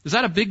 is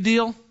that a big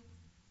deal?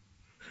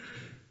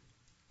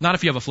 Not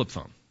if you have a flip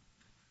phone,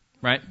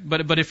 right?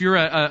 But if you're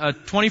a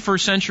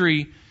 21st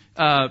century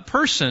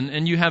person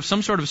and you have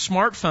some sort of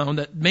smartphone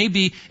that may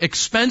be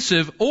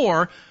expensive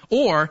or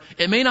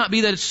it may not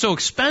be that it's so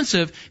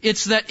expensive,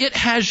 it's that it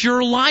has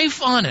your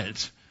life on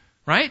it,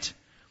 right?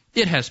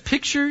 It has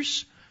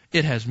pictures,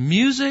 it has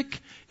music,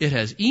 it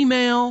has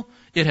email,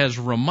 it has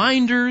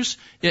reminders,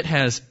 it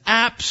has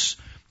apps,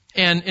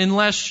 and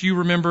unless you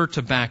remember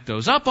to back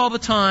those up all the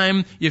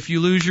time, if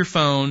you lose your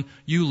phone,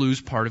 you lose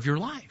part of your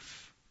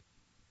life,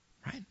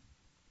 right?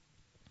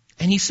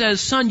 And he says,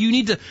 son, you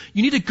need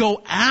to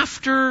go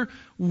after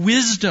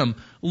wisdom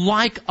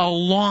like a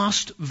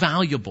lost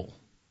valuable.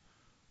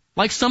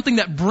 Like something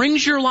that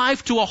brings your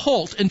life to a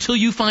halt until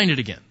you find it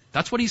again.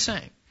 That's what he's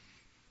saying.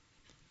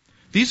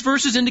 These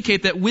verses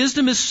indicate that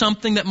wisdom is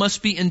something that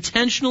must be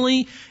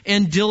intentionally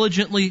and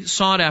diligently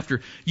sought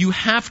after. You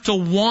have to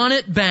want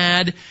it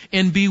bad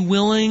and be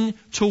willing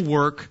to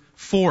work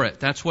for it.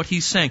 That's what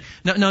he's saying.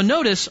 Now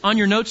notice on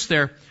your notes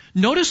there,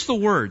 notice the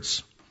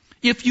words.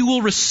 If you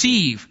will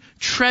receive,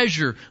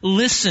 treasure,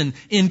 listen,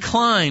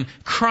 incline,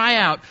 cry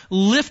out,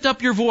 lift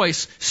up your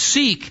voice,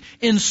 seek,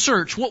 and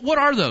search. What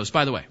are those,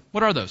 by the way?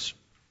 What are those?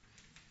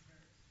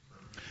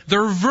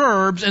 They're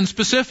verbs, and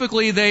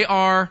specifically they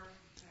are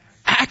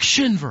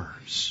action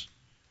verbs.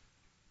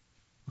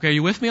 Okay, are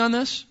you with me on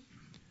this?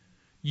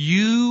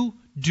 You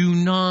do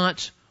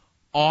not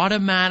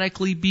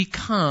automatically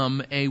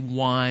become a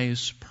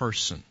wise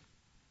person.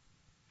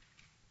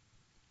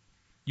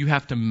 You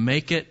have to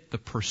make it the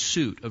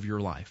pursuit of your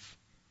life.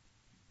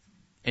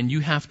 And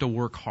you have to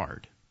work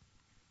hard.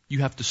 You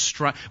have to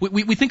strive.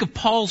 We think of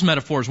Paul's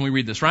metaphors when we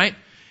read this, right?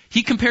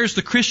 He compares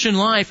the Christian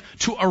life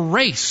to a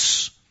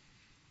race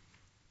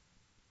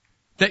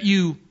that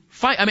you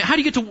fight. I mean, how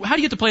do you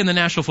get to play in the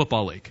National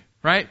Football League,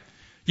 right?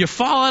 You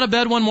fall out of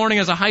bed one morning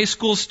as a high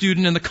school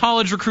student and the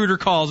college recruiter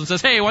calls and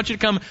says, hey, I want you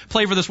to come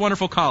play for this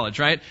wonderful college,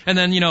 right? And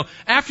then,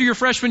 after your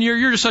freshman year,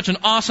 you're just such an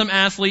awesome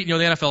athlete, the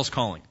NFL's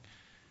calling.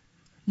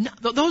 No,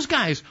 those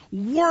guys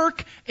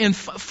work, and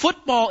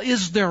football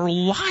is their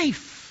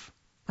life,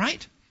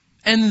 right?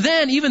 And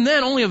then, even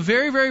then, only a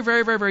very, very,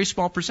 very, very, very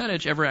small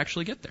percentage ever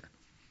actually get there.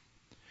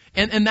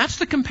 And that's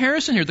the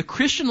comparison here. The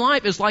Christian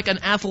life is like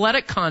an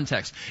athletic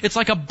context. It's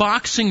like a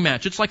boxing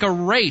match. It's like a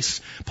race.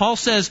 Paul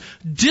says,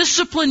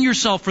 discipline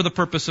yourself for the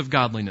purpose of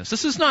godliness.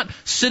 This is not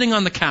sitting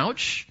on the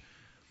couch.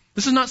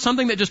 This is not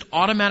something that just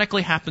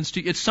automatically happens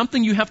to you. It's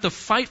something you have to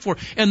fight for.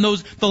 And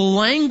the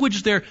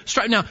language there.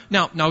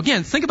 Now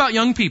again, think about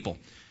young people.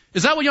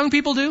 Is that what young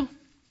people do?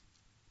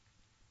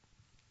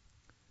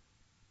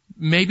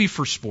 Maybe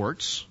for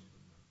sports.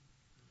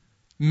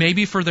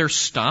 Maybe for their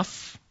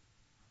stuff.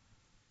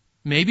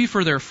 Maybe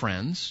for their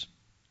friends.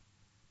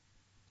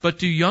 But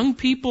do young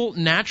people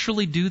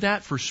naturally do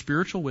that for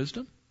spiritual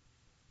wisdom?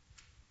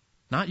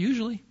 Not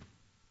usually.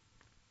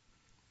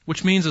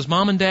 Which means as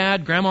mom and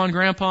dad, grandma and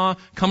grandpa,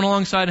 coming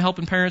alongside and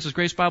helping parents as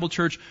Grace Bible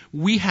Church,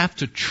 we have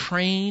to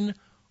train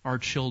our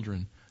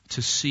children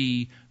to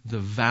see the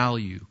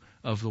value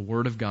of the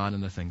Word of God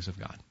and the things of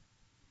God.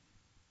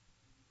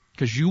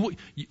 Because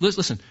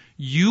listen,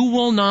 you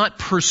will not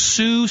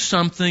pursue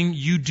something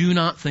you do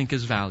not think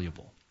is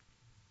valuable.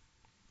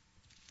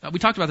 We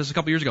talked about this a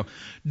couple years ago.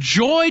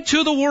 Joy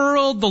to the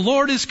world, the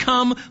Lord is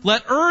come.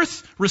 Let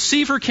earth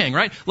receive her King,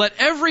 right? Let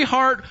every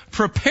heart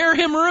prepare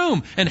him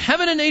room, and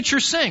heaven and nature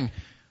sing.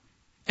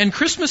 And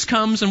Christmas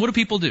comes, and what do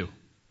people do?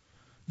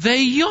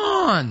 They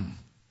yawn.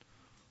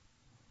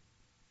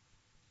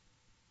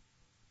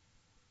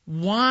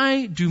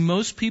 Why do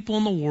most people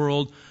in the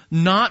world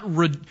not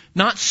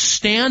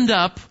stand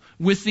up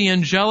with the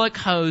angelic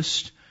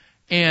host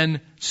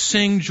and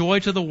sing joy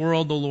to the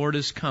world, the Lord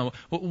is come?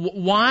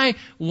 Why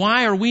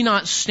are we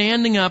not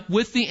standing up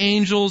with the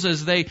angels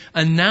as they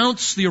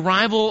announce the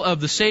arrival of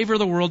the Savior of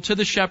the world to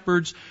the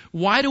shepherds?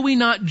 Why do we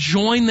not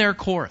join their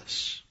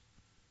chorus?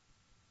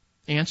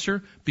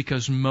 Answer,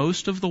 because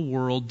most of the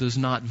world does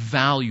not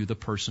value the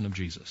person of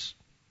Jesus.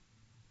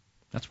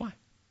 That's why.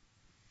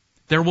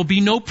 There will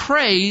be no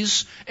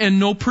praise and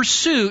no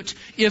pursuit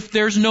if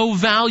there's no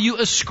value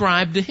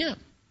ascribed to Him.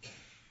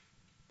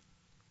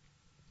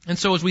 And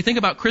so as we think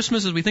about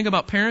Christmas, as we think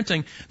about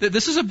parenting,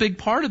 this is a big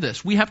part of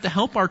this. We have to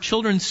help our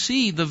children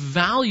see the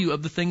value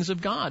of the things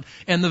of God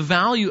and the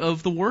value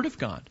of the Word of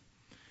God.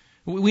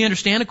 We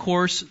understand, of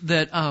course,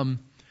 that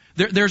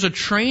there's a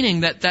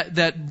training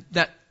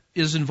that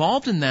is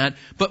involved in that,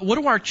 but what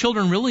do our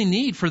children really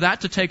need for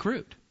that to take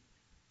root?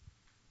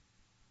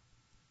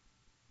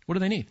 What do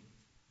they need?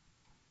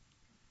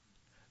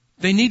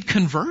 They need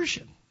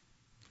conversion.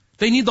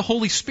 They need the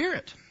Holy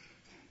Spirit.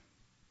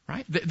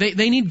 Right?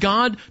 They need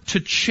God to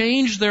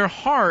change their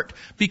heart,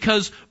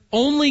 because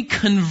only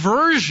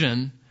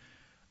conversion,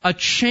 a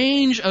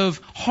change of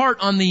heart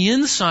on the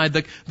inside,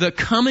 the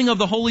coming of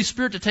the Holy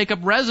Spirit to take up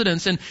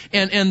residence and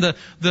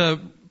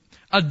the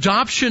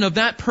adoption of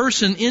that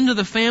person into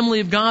the family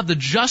of God, the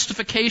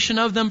justification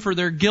of them for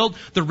their guilt,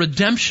 the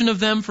redemption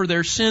of them for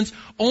their sins,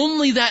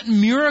 only that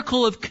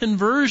miracle of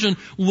conversion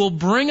will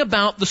bring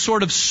about the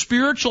sort of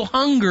spiritual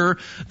hunger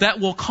that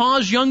will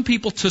cause young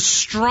people to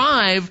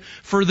strive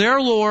for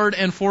their Lord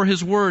and for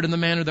His Word in the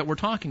manner that we're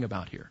talking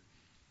about here.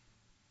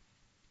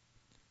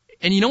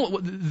 And you know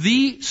what?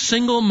 The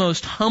single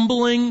most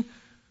humbling,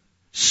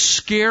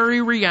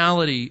 scary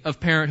reality of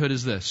parenthood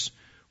is this: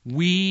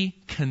 we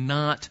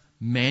cannot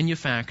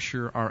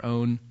manufacture our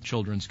own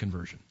children's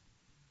conversion.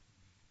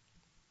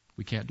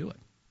 We can't do it.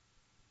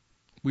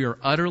 We are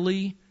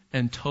utterly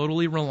and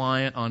totally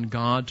reliant on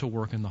God to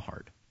work in the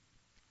heart.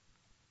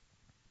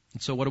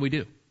 And so what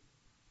do?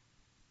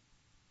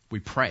 We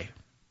pray.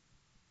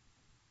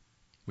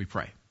 We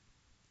pray.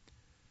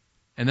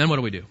 And then what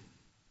do?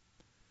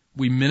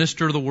 We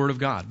minister the Word of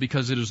God,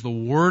 because it is the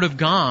Word of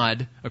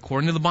God,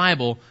 according to the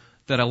Bible,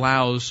 that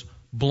allows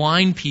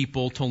blind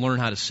people to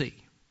learn how to see.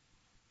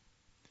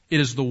 It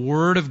is the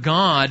Word of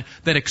God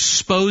that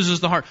exposes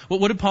the heart.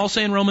 What did Paul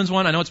say in Romans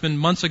 1? I know it's been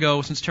months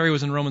ago since Terry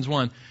was in Romans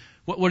 1.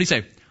 What did he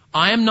say?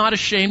 I am not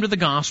ashamed of the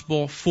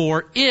gospel,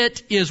 for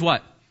it is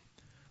what?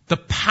 The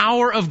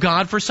power of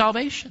God for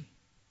salvation.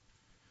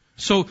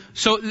 So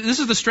this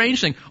is the strange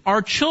thing.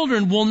 Our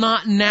children will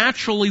not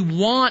naturally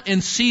want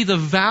and see the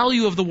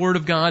value of the Word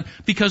of God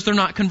because they're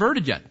not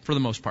converted yet, for the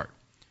most part.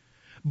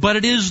 But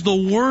it is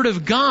the Word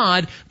of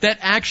God that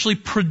actually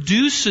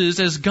produces,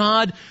 as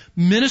God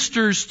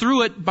ministers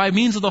through it by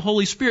means of the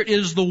Holy Spirit, it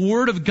is the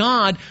Word of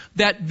God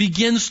that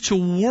begins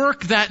to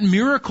work that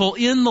miracle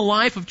in the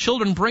life of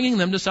children, bringing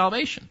them to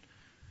salvation.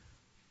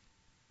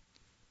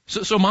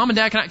 So mom and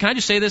dad, can I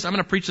just say this? I'm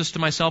going to preach this to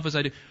myself as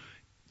I do.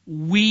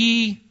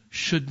 We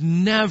should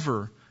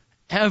never,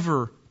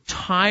 ever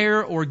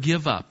tire or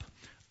give up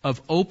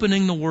of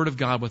opening the Word of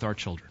God with our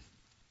children.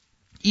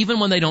 Even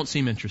when they don't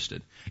seem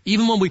interested.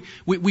 Even when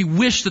we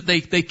wish that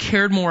they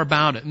cared more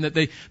about it and that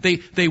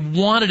they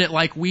wanted it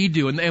like we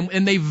do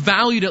and they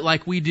valued it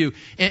like we do.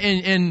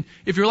 And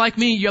if you're like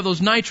me, you have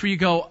those nights where you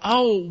go,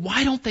 oh,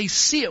 why don't they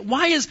see it?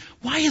 Why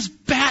is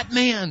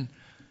Batman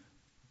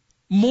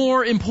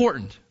more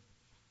important?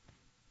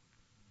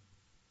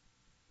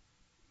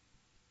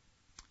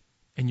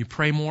 And you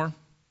pray more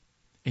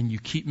and you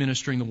keep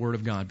ministering the Word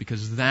of God,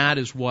 because that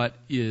is what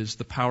is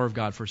the power of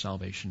God for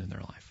salvation in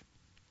their life.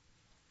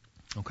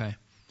 Okay?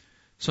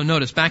 So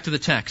notice, back to the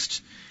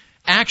text.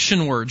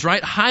 Action words,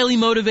 right? Highly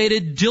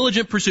motivated,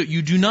 diligent pursuit.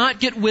 You do not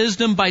get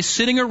wisdom by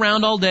sitting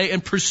around all day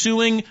and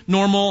pursuing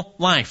normal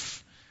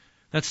life.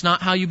 That's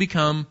not how you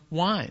become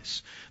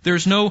wise.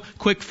 There's no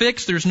quick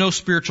fix. There's no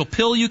spiritual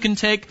pill you can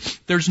take.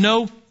 There's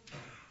no,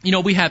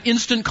 we have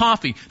instant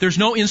coffee. There's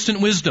no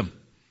instant wisdom.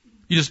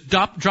 You just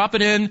drop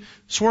it in,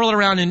 swirl it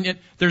around, and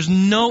there's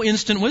no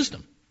instant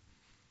wisdom.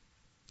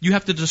 You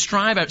have to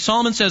strive at it.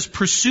 Solomon says,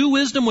 pursue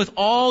wisdom with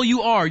all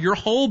you are, your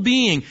whole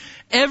being,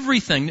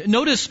 everything.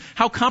 Notice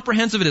how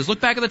comprehensive it is. Look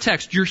back at the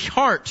text. Your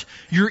heart,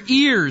 your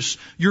ears,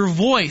 your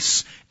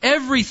voice,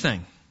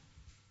 everything.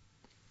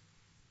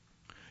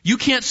 You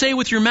can't say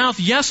with your mouth,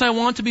 yes, I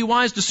want to be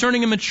wise,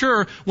 discerning and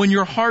mature, when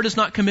your heart is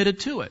not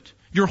committed to it.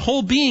 Your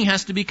whole being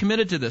has to be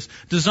committed to this.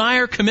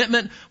 Desire,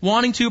 commitment,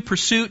 wanting to,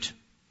 pursuit.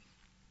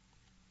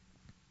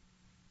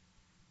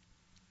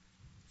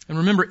 And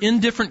remember,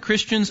 indifferent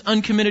Christians,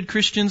 uncommitted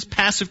Christians,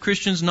 passive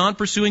Christians,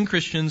 non-pursuing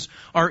Christians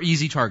are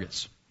easy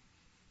targets.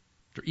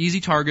 They're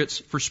easy targets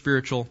for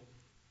spiritual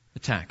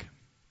attack.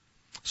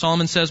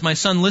 Solomon says, my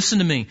son, listen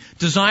to me.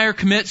 Desire,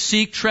 commit,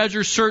 seek,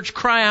 treasure, search,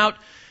 cry out.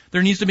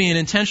 There needs to be an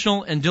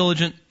intentional and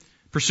diligent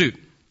pursuit.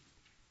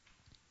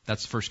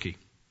 That's the first key.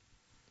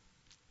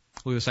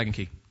 Look at the second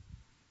key.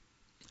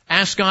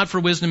 Ask God for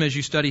wisdom as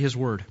you study His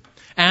Word.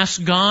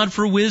 Ask God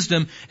for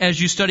wisdom as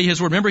you study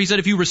His Word. Remember, He said,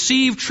 if you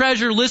receive,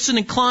 treasure, listen,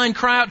 incline,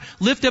 cry out,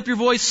 lift up your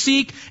voice,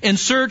 seek, and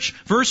search,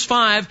 verse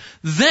 5,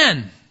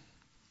 then,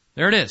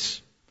 there it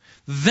is,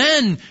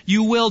 then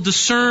you will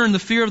discern the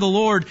fear of the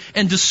Lord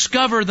and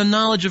discover the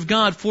knowledge of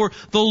God. For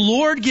the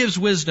Lord gives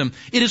wisdom.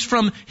 It is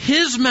from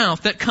His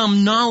mouth that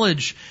come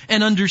knowledge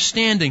and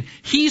understanding.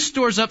 He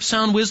stores up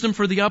sound wisdom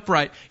for the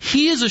upright.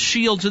 He is a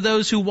shield to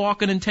those who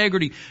walk in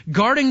integrity,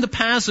 guarding the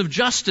paths of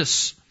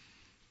justice.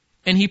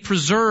 And He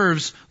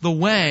preserves the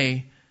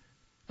way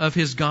of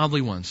His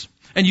godly ones.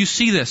 And you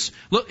see this.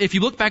 Look, if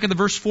you look back at the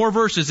first 4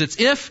 verses, it's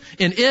if,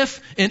 and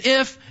if, and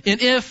if, and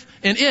if,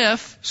 and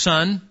if,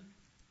 son.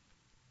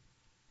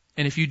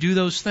 And if you do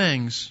those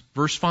things,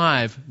 verse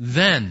 5,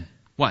 then,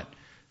 what?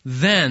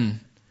 Then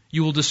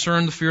you will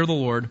discern the fear of the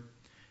Lord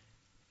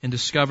and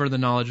discover the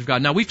knowledge of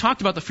God. Now, we've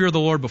talked about the fear of the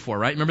Lord before,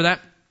 right? Remember that?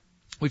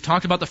 We've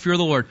talked about the fear of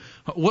the Lord.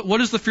 What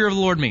does the fear of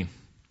the Lord mean?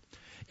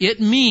 It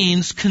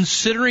means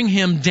considering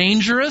Him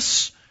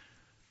dangerous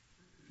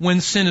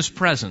when sin is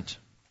present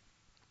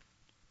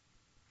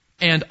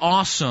and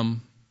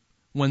awesome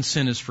when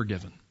sin is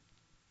forgiven.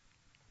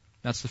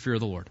 That's the fear of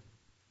the Lord.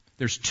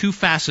 There's 2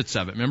 facets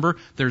of it. Remember,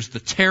 there's the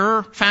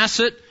terror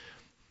facet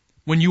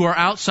when you are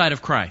outside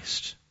of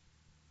Christ.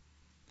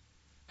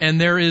 And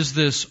there is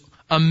this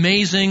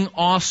amazing,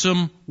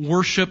 awesome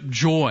worship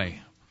joy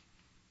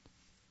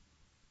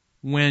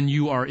when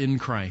you are in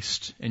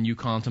Christ and you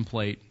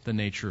contemplate the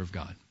nature of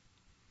God.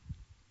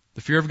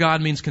 The fear of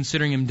God means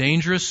considering Him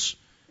dangerous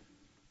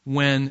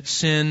when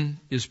sin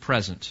is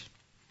present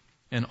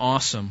and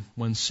awesome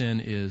when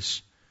sin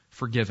is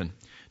forgiven.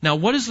 Now,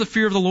 what is the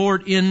fear of the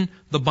Lord in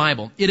the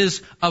Bible? It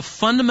is a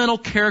fundamental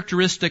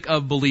characteristic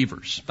of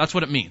believers. That's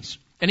what it means.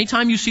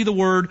 Anytime you see the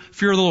word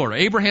fear of the Lord,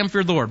 Abraham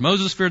feared the Lord,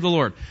 Moses feared the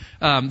Lord,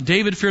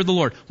 David feared the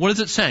Lord, what is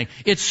it saying?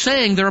 It's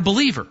saying they're a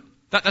believer.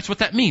 That's what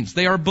that means.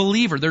 They are a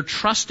believer. They're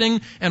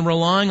trusting and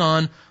relying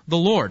on the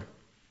Lord.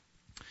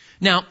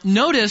 Now,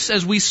 notice,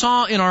 as we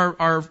saw in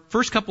our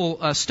first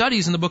couple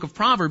studies in the book of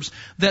Proverbs,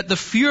 that the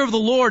fear of the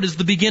Lord is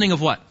the beginning of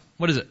what?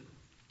 What is it?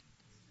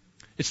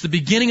 It's the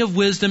beginning of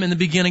wisdom and the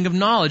beginning of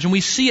knowledge. And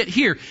we see it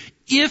here.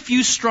 If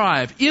you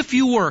strive, if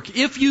you work,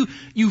 if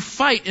you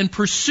fight and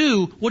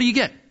pursue, what do you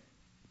get?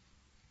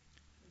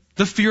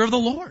 The fear of the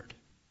Lord.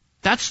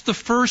 That's the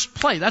first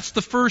play. That's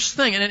the first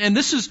thing. And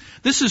this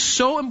is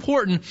so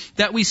important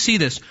that we see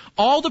this.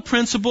 All the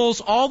principles,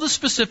 all the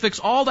specifics,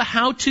 all the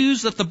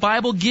how-tos that the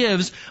Bible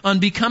gives on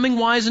becoming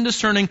wise and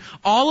discerning,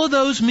 all of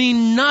those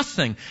mean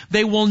nothing.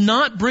 They will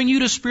not bring you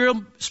to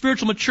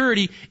spiritual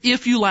maturity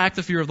if you lack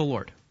the fear of the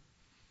Lord.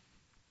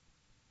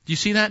 Do you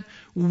see that?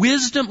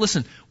 Wisdom,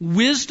 listen,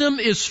 wisdom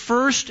is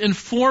first and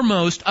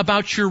foremost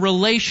about your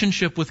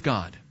relationship with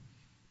God.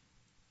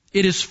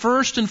 It is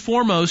first and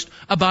foremost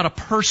about a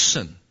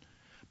person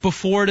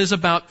before it is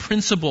about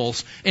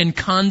principles and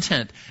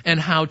content and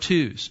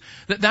how-tos.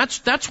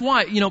 That's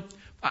why,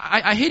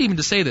 I hate even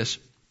to say this.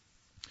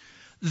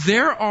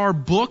 There are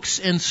books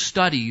and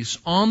studies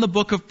on the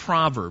book of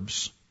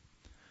Proverbs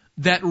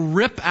that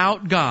rip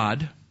out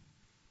God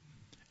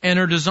and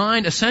are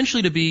designed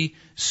essentially to be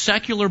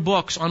secular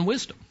books on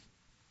wisdom.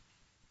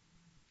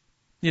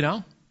 You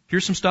know,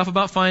 here's some stuff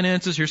about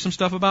finances, here's some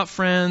stuff about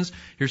friends,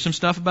 here's some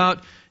stuff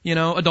about,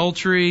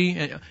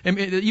 adultery, and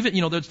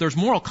even, there's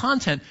moral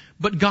content,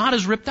 but God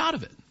is ripped out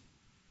of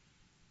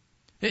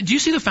it. Do you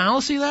see the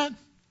fallacy of that?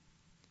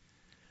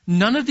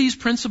 None of these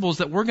principles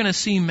that we're going to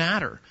see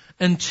matter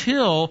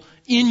until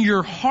in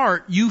your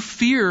heart you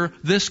fear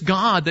this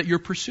God that you're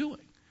pursuing.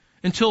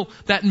 Until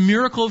that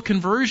miracle of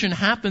conversion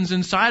happens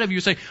inside of you.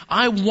 You say,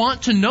 I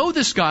want to know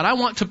this God. I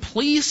want to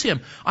please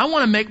Him. I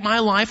want to make my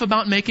life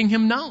about making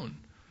Him known.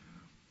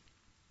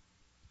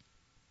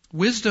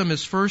 Wisdom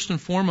is first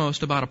and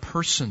foremost about a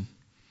person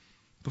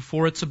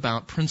before it's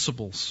about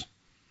principles.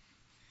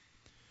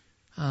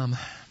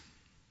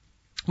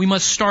 We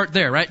must start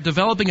there, right?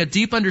 Developing a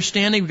deep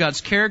understanding of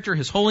God's character,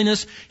 His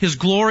holiness, His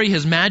glory,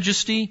 His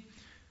majesty,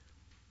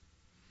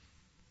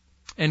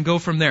 and go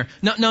from there.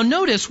 Now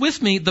notice with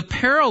me the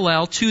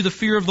parallel to the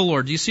fear of the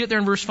Lord. Do you see it there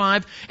in verse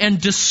 5? And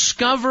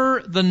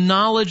discover the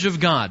knowledge of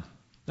God.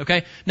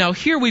 Okay? Now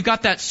here we've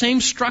got that same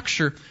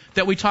structure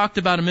that we talked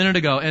about a minute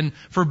ago. And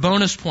for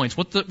bonus points,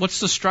 what's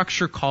the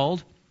structure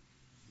called?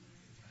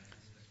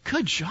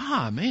 Good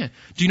job, man.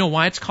 Do you know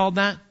why it's called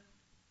that?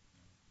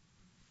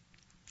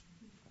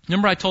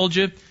 Remember I told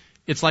you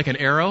it's like an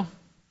arrow?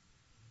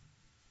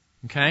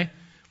 Okay?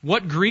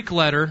 What Greek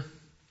letter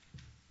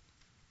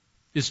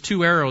is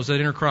two arrows that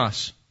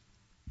intercross?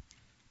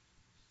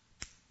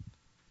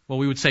 Well,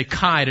 we would say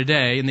chi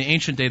today. In the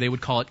ancient day, they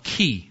would call it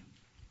chi.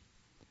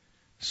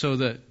 So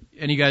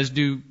and you guys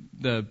do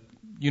the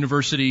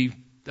university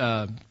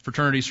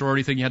fraternity,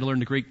 sorority thing, you had to learn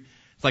the Greek.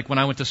 It's like when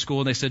I went to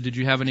school, they said, did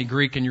you have any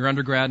Greek in your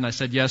undergrad? And I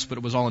said yes, but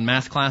it was all in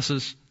math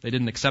classes. They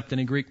didn't accept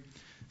any Greek.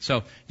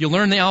 So you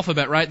learn the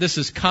alphabet, right? This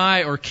is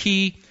chi or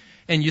ki.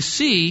 And you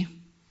see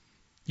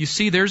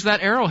there's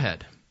that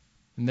arrowhead.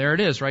 And there it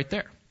is right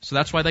there. So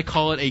that's why they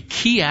call it a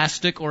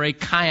chiastic or a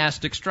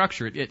chiastic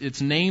structure.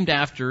 It's named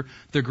after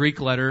the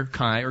Greek letter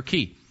chi or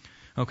ki.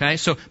 Okay,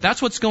 so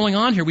that's what's going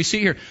on here. We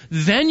see here.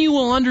 Then you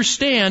will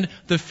understand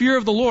the fear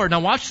of the Lord. Now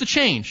watch the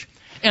change.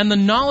 And the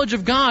knowledge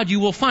of God you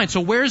will find.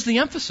 So where's the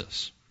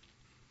emphasis?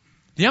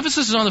 The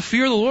emphasis is on the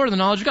fear of the Lord and the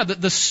knowledge of God.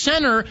 The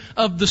center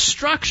of the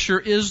structure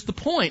is the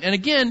point. And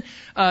again,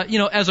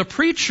 as a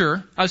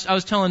preacher, I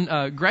was telling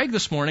Greg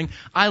this morning,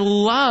 I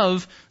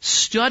love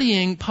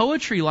studying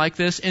poetry like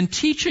this and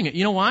teaching it.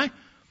 You know why?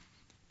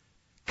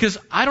 Because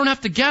I don't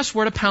have to guess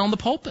where to pound the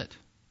pulpit.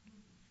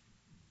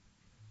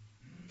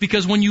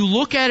 Because when you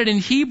look at it in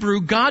Hebrew,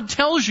 God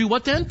tells you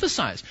what to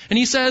emphasize. And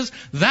He says,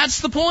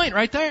 that's the point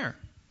right there.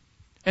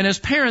 And as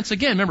parents,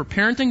 again, remember,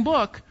 parenting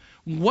book,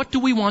 what do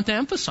we want to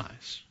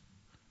emphasize?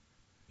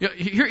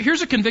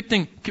 Here's a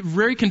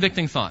very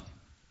convicting thought.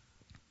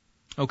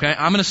 Okay,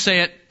 I'm going to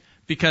say it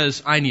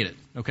because I need it.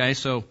 Okay,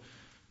 so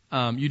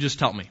you just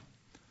tell me.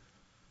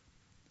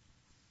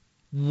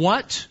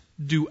 What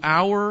do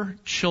our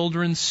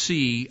children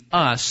see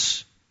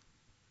us?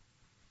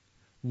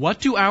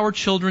 What do our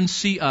children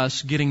see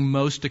us getting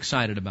most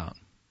excited about?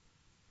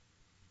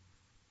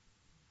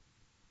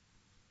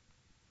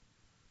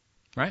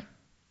 Right?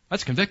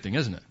 That's convicting,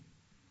 isn't it?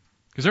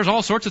 Because there's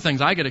all sorts of things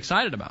I get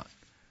excited about.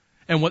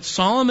 And what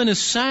Solomon is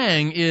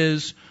saying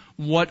is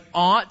what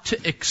ought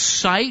to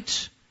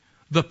excite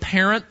the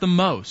parent the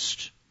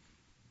most.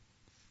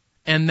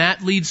 And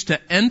that leads to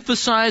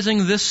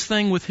emphasizing this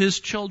thing with his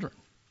children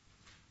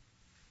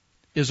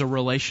is a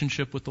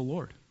relationship with the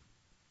Lord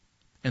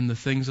and the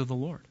things of the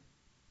Lord.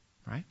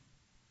 Right?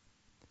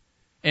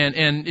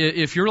 And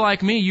if you're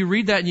like me, you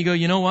read that and you go,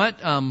 you know what?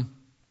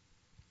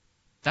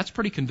 That's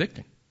pretty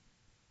convicting.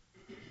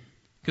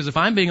 Because if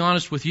I'm being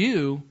honest with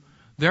you,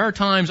 there are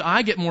times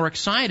I get more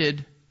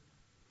excited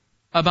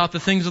about the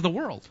things of the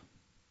world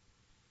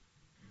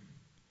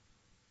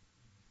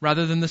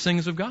rather than the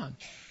things of God.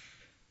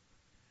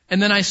 And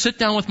then I sit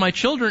down with my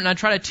children and I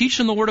try to teach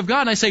them the Word of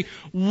God and I say,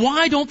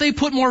 why don't they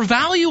put more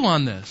value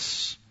on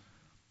this?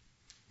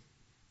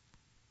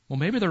 Well,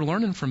 maybe they're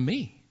learning from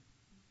me.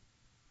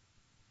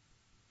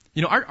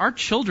 You know, our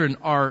children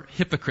are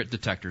hypocrite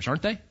detectors,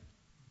 aren't they?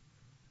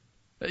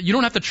 You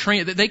don't have to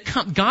train.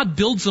 God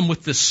builds them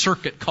with this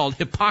circuit called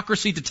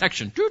hypocrisy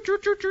detection.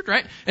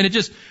 Right? And it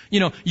just,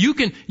 you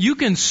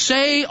can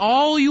say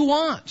all you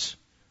want.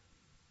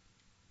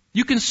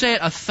 You can say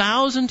it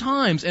 1,000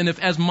 times. And if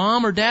as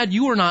mom or dad,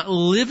 you are not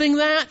living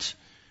that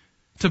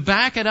to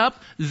back it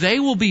up, they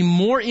will be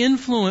more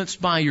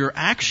influenced by your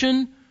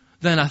action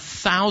than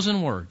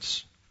 1,000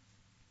 words.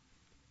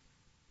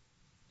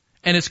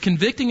 And as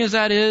convicting as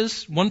that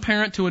is, one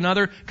parent to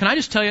another, can I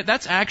just tell you,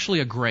 that's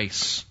actually a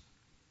grace.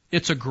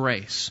 It's a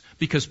grace.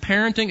 Because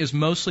parenting is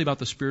mostly about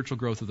the spiritual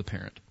growth of the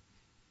parent.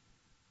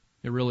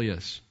 It really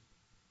is.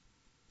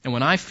 And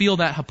when I feel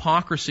that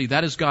hypocrisy,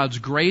 that is God's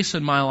grace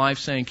in my life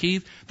saying,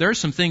 Keith, there are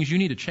some things you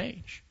need to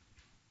change.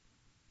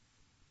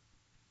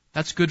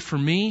 That's good for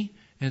me,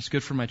 and it's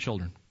good for my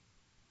children.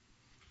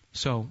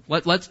 So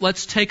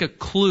let's take a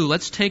clue.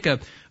 Let's take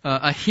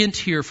a hint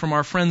here from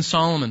our friend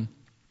Solomon,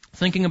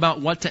 thinking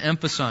about what to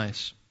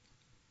emphasize.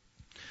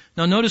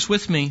 Now notice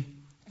with me,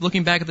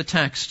 looking back at the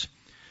text,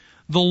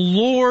 for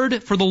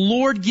the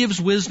Lord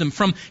gives wisdom.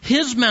 From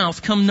His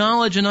mouth come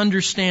knowledge and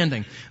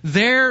understanding.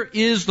 There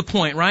is the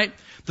point, right?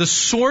 The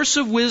source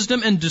of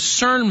wisdom and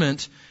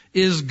discernment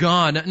is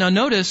God. Now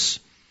notice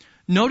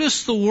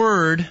the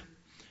word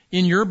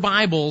in your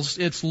Bibles,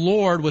 it's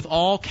Lord with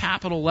all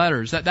capital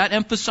letters. That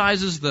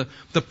emphasizes the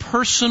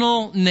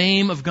personal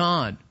name of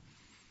God.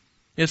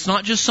 It's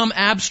not just some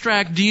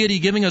abstract deity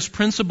giving us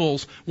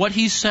principles. What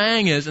He's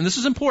saying is, and this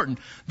is important,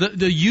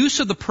 the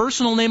use of the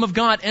personal name of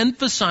God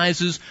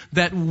emphasizes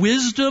that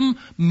wisdom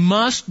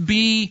must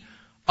be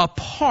a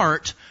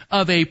part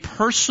of a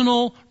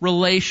personal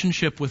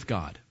relationship with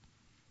God.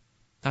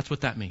 That's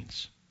what that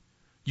means.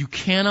 You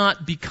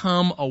cannot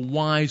become a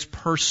wise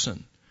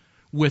person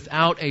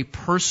without a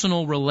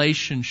personal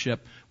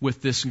relationship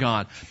with this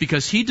God.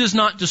 Because He does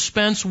not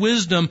dispense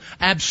wisdom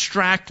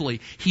abstractly.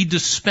 He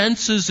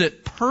dispenses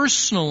it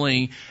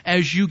personally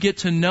as you get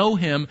to know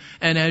Him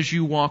and as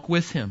you walk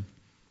with Him.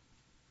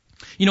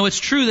 You know, it's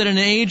true that in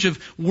an age of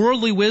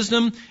worldly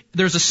wisdom,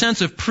 there's a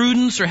sense of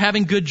prudence or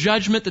having good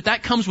judgment,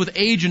 that comes with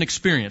age and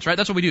experience, right?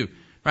 That's what we do,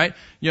 right?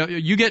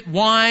 You get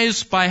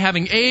wise by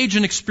having age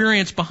and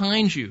experience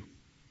behind you.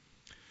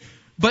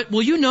 But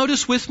will you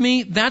notice with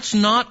me, that's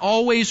not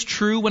always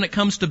true when it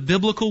comes to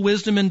biblical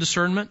wisdom and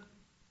discernment?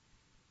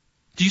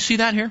 Do you see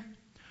that here?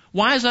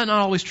 Why is that not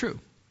always true?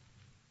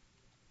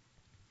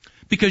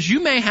 Because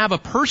you may have a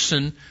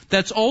person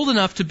that's old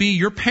enough to be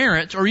your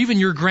parent or even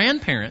your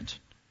grandparent,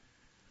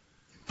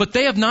 but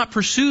they have not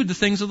pursued the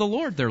things of the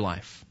Lord their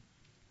life.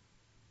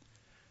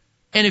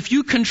 And if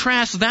you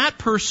contrast that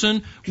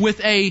person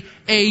with a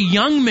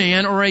young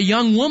man or a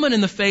young woman in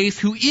the faith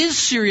who is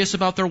serious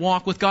about their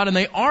walk with God, and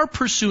they are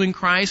pursuing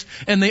Christ,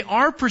 and they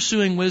are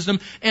pursuing wisdom,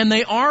 and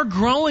they are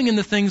growing in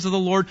the things of the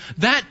Lord,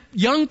 that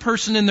young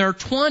person in their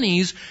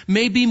 20s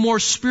may be more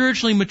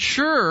spiritually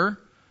mature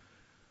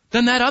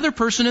than that other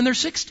person in their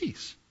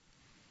 60s.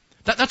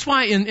 That's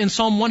why in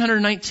Psalm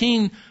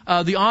 119,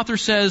 the author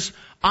says,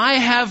 I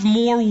have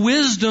more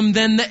wisdom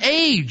than the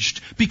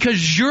aged,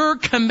 because your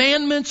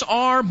commandments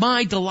are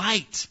my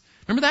delight.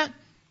 Remember that?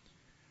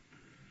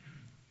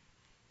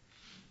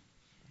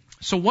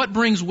 So what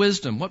brings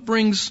wisdom? What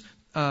brings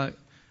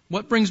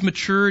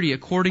maturity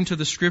according to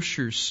the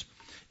Scriptures?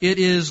 It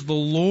is the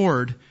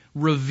Lord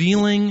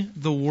revealing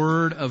the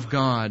Word of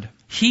God.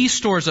 He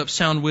stores up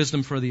sound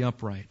wisdom for the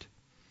upright.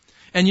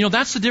 And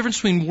that's the difference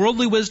between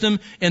worldly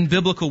wisdom and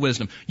biblical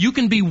wisdom. You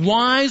can be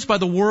wise by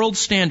the world's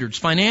standards,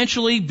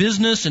 financially,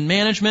 business, and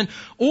management,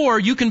 or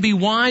you can be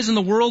wise in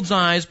the world's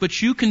eyes,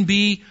 but you can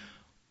be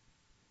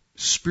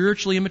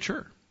spiritually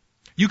immature.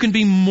 You can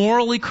be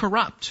morally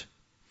corrupt.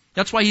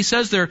 That's why he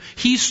says there,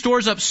 He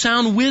stores up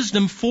sound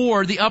wisdom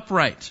for the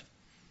upright.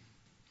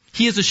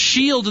 He is a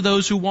shield to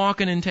those who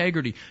walk in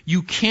integrity.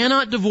 You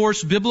cannot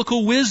divorce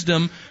biblical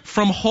wisdom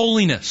from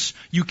holiness.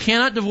 You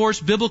cannot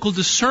divorce biblical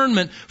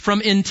discernment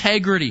from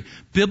integrity.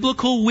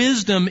 Biblical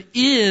wisdom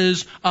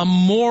is a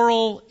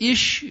moral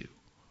issue.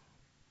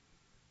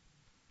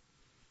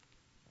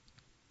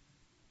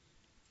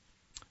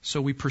 So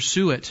we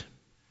pursue it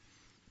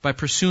by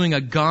pursuing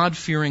a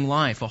God-fearing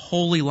life, a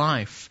holy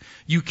life.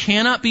 You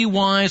cannot be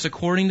wise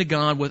according to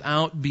God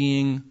without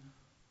being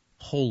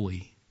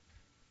holy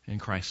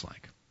and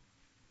Christ-like.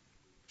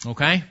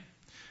 Okay?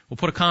 We'll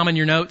put a comma in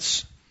your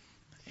notes,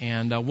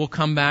 and we'll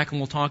come back and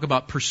we'll talk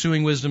about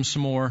pursuing wisdom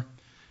some more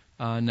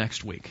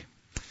next week.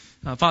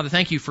 Father,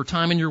 thank You for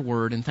time in Your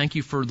Word, and thank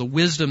You for the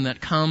wisdom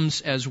that comes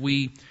as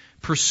we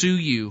pursue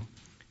You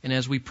and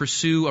as we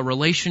pursue a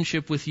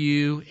relationship with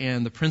You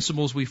and the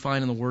principles we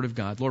find in the Word of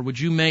God. Lord,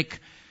 would You make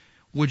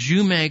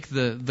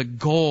the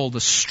goal, the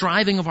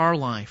striving of our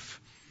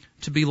life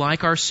to be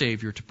like our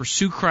Savior, to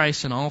pursue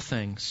Christ in all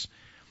things,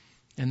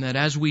 and that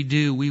as we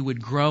do, we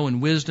would grow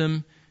in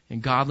wisdom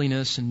and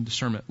godliness and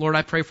discernment. Lord,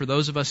 I pray for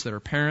those of us that are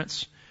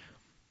parents,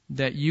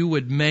 that You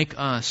would make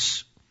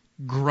us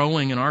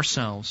growing in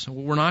ourselves.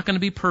 We're not going to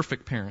be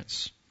perfect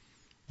parents,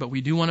 but we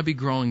do want to be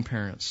growing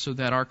parents so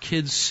that our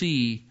kids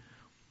see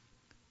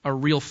a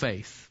real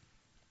faith,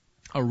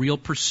 a real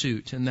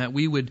pursuit, and that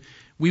we would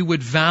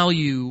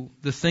value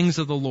the things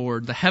of the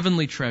Lord, the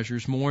heavenly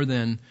treasures, more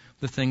than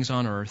the things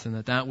on earth, and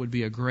that would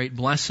be a great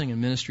blessing and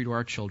ministry to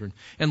our children.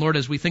 And Lord,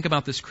 as we think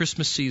about this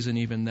Christmas season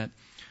even, that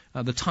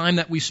the time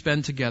that we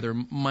spend together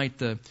might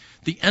the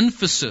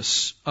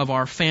emphasis of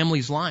our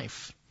family's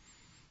life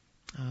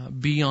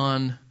be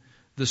on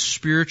the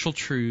spiritual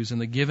truths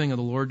and the giving of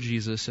the Lord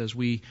Jesus as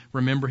we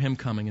remember Him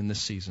coming in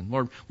this season.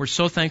 Lord, we're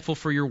so thankful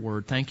for Your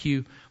Word. Thank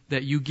You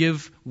that You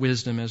give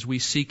wisdom as we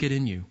seek it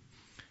in You.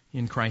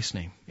 In Christ's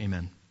name,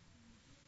 amen.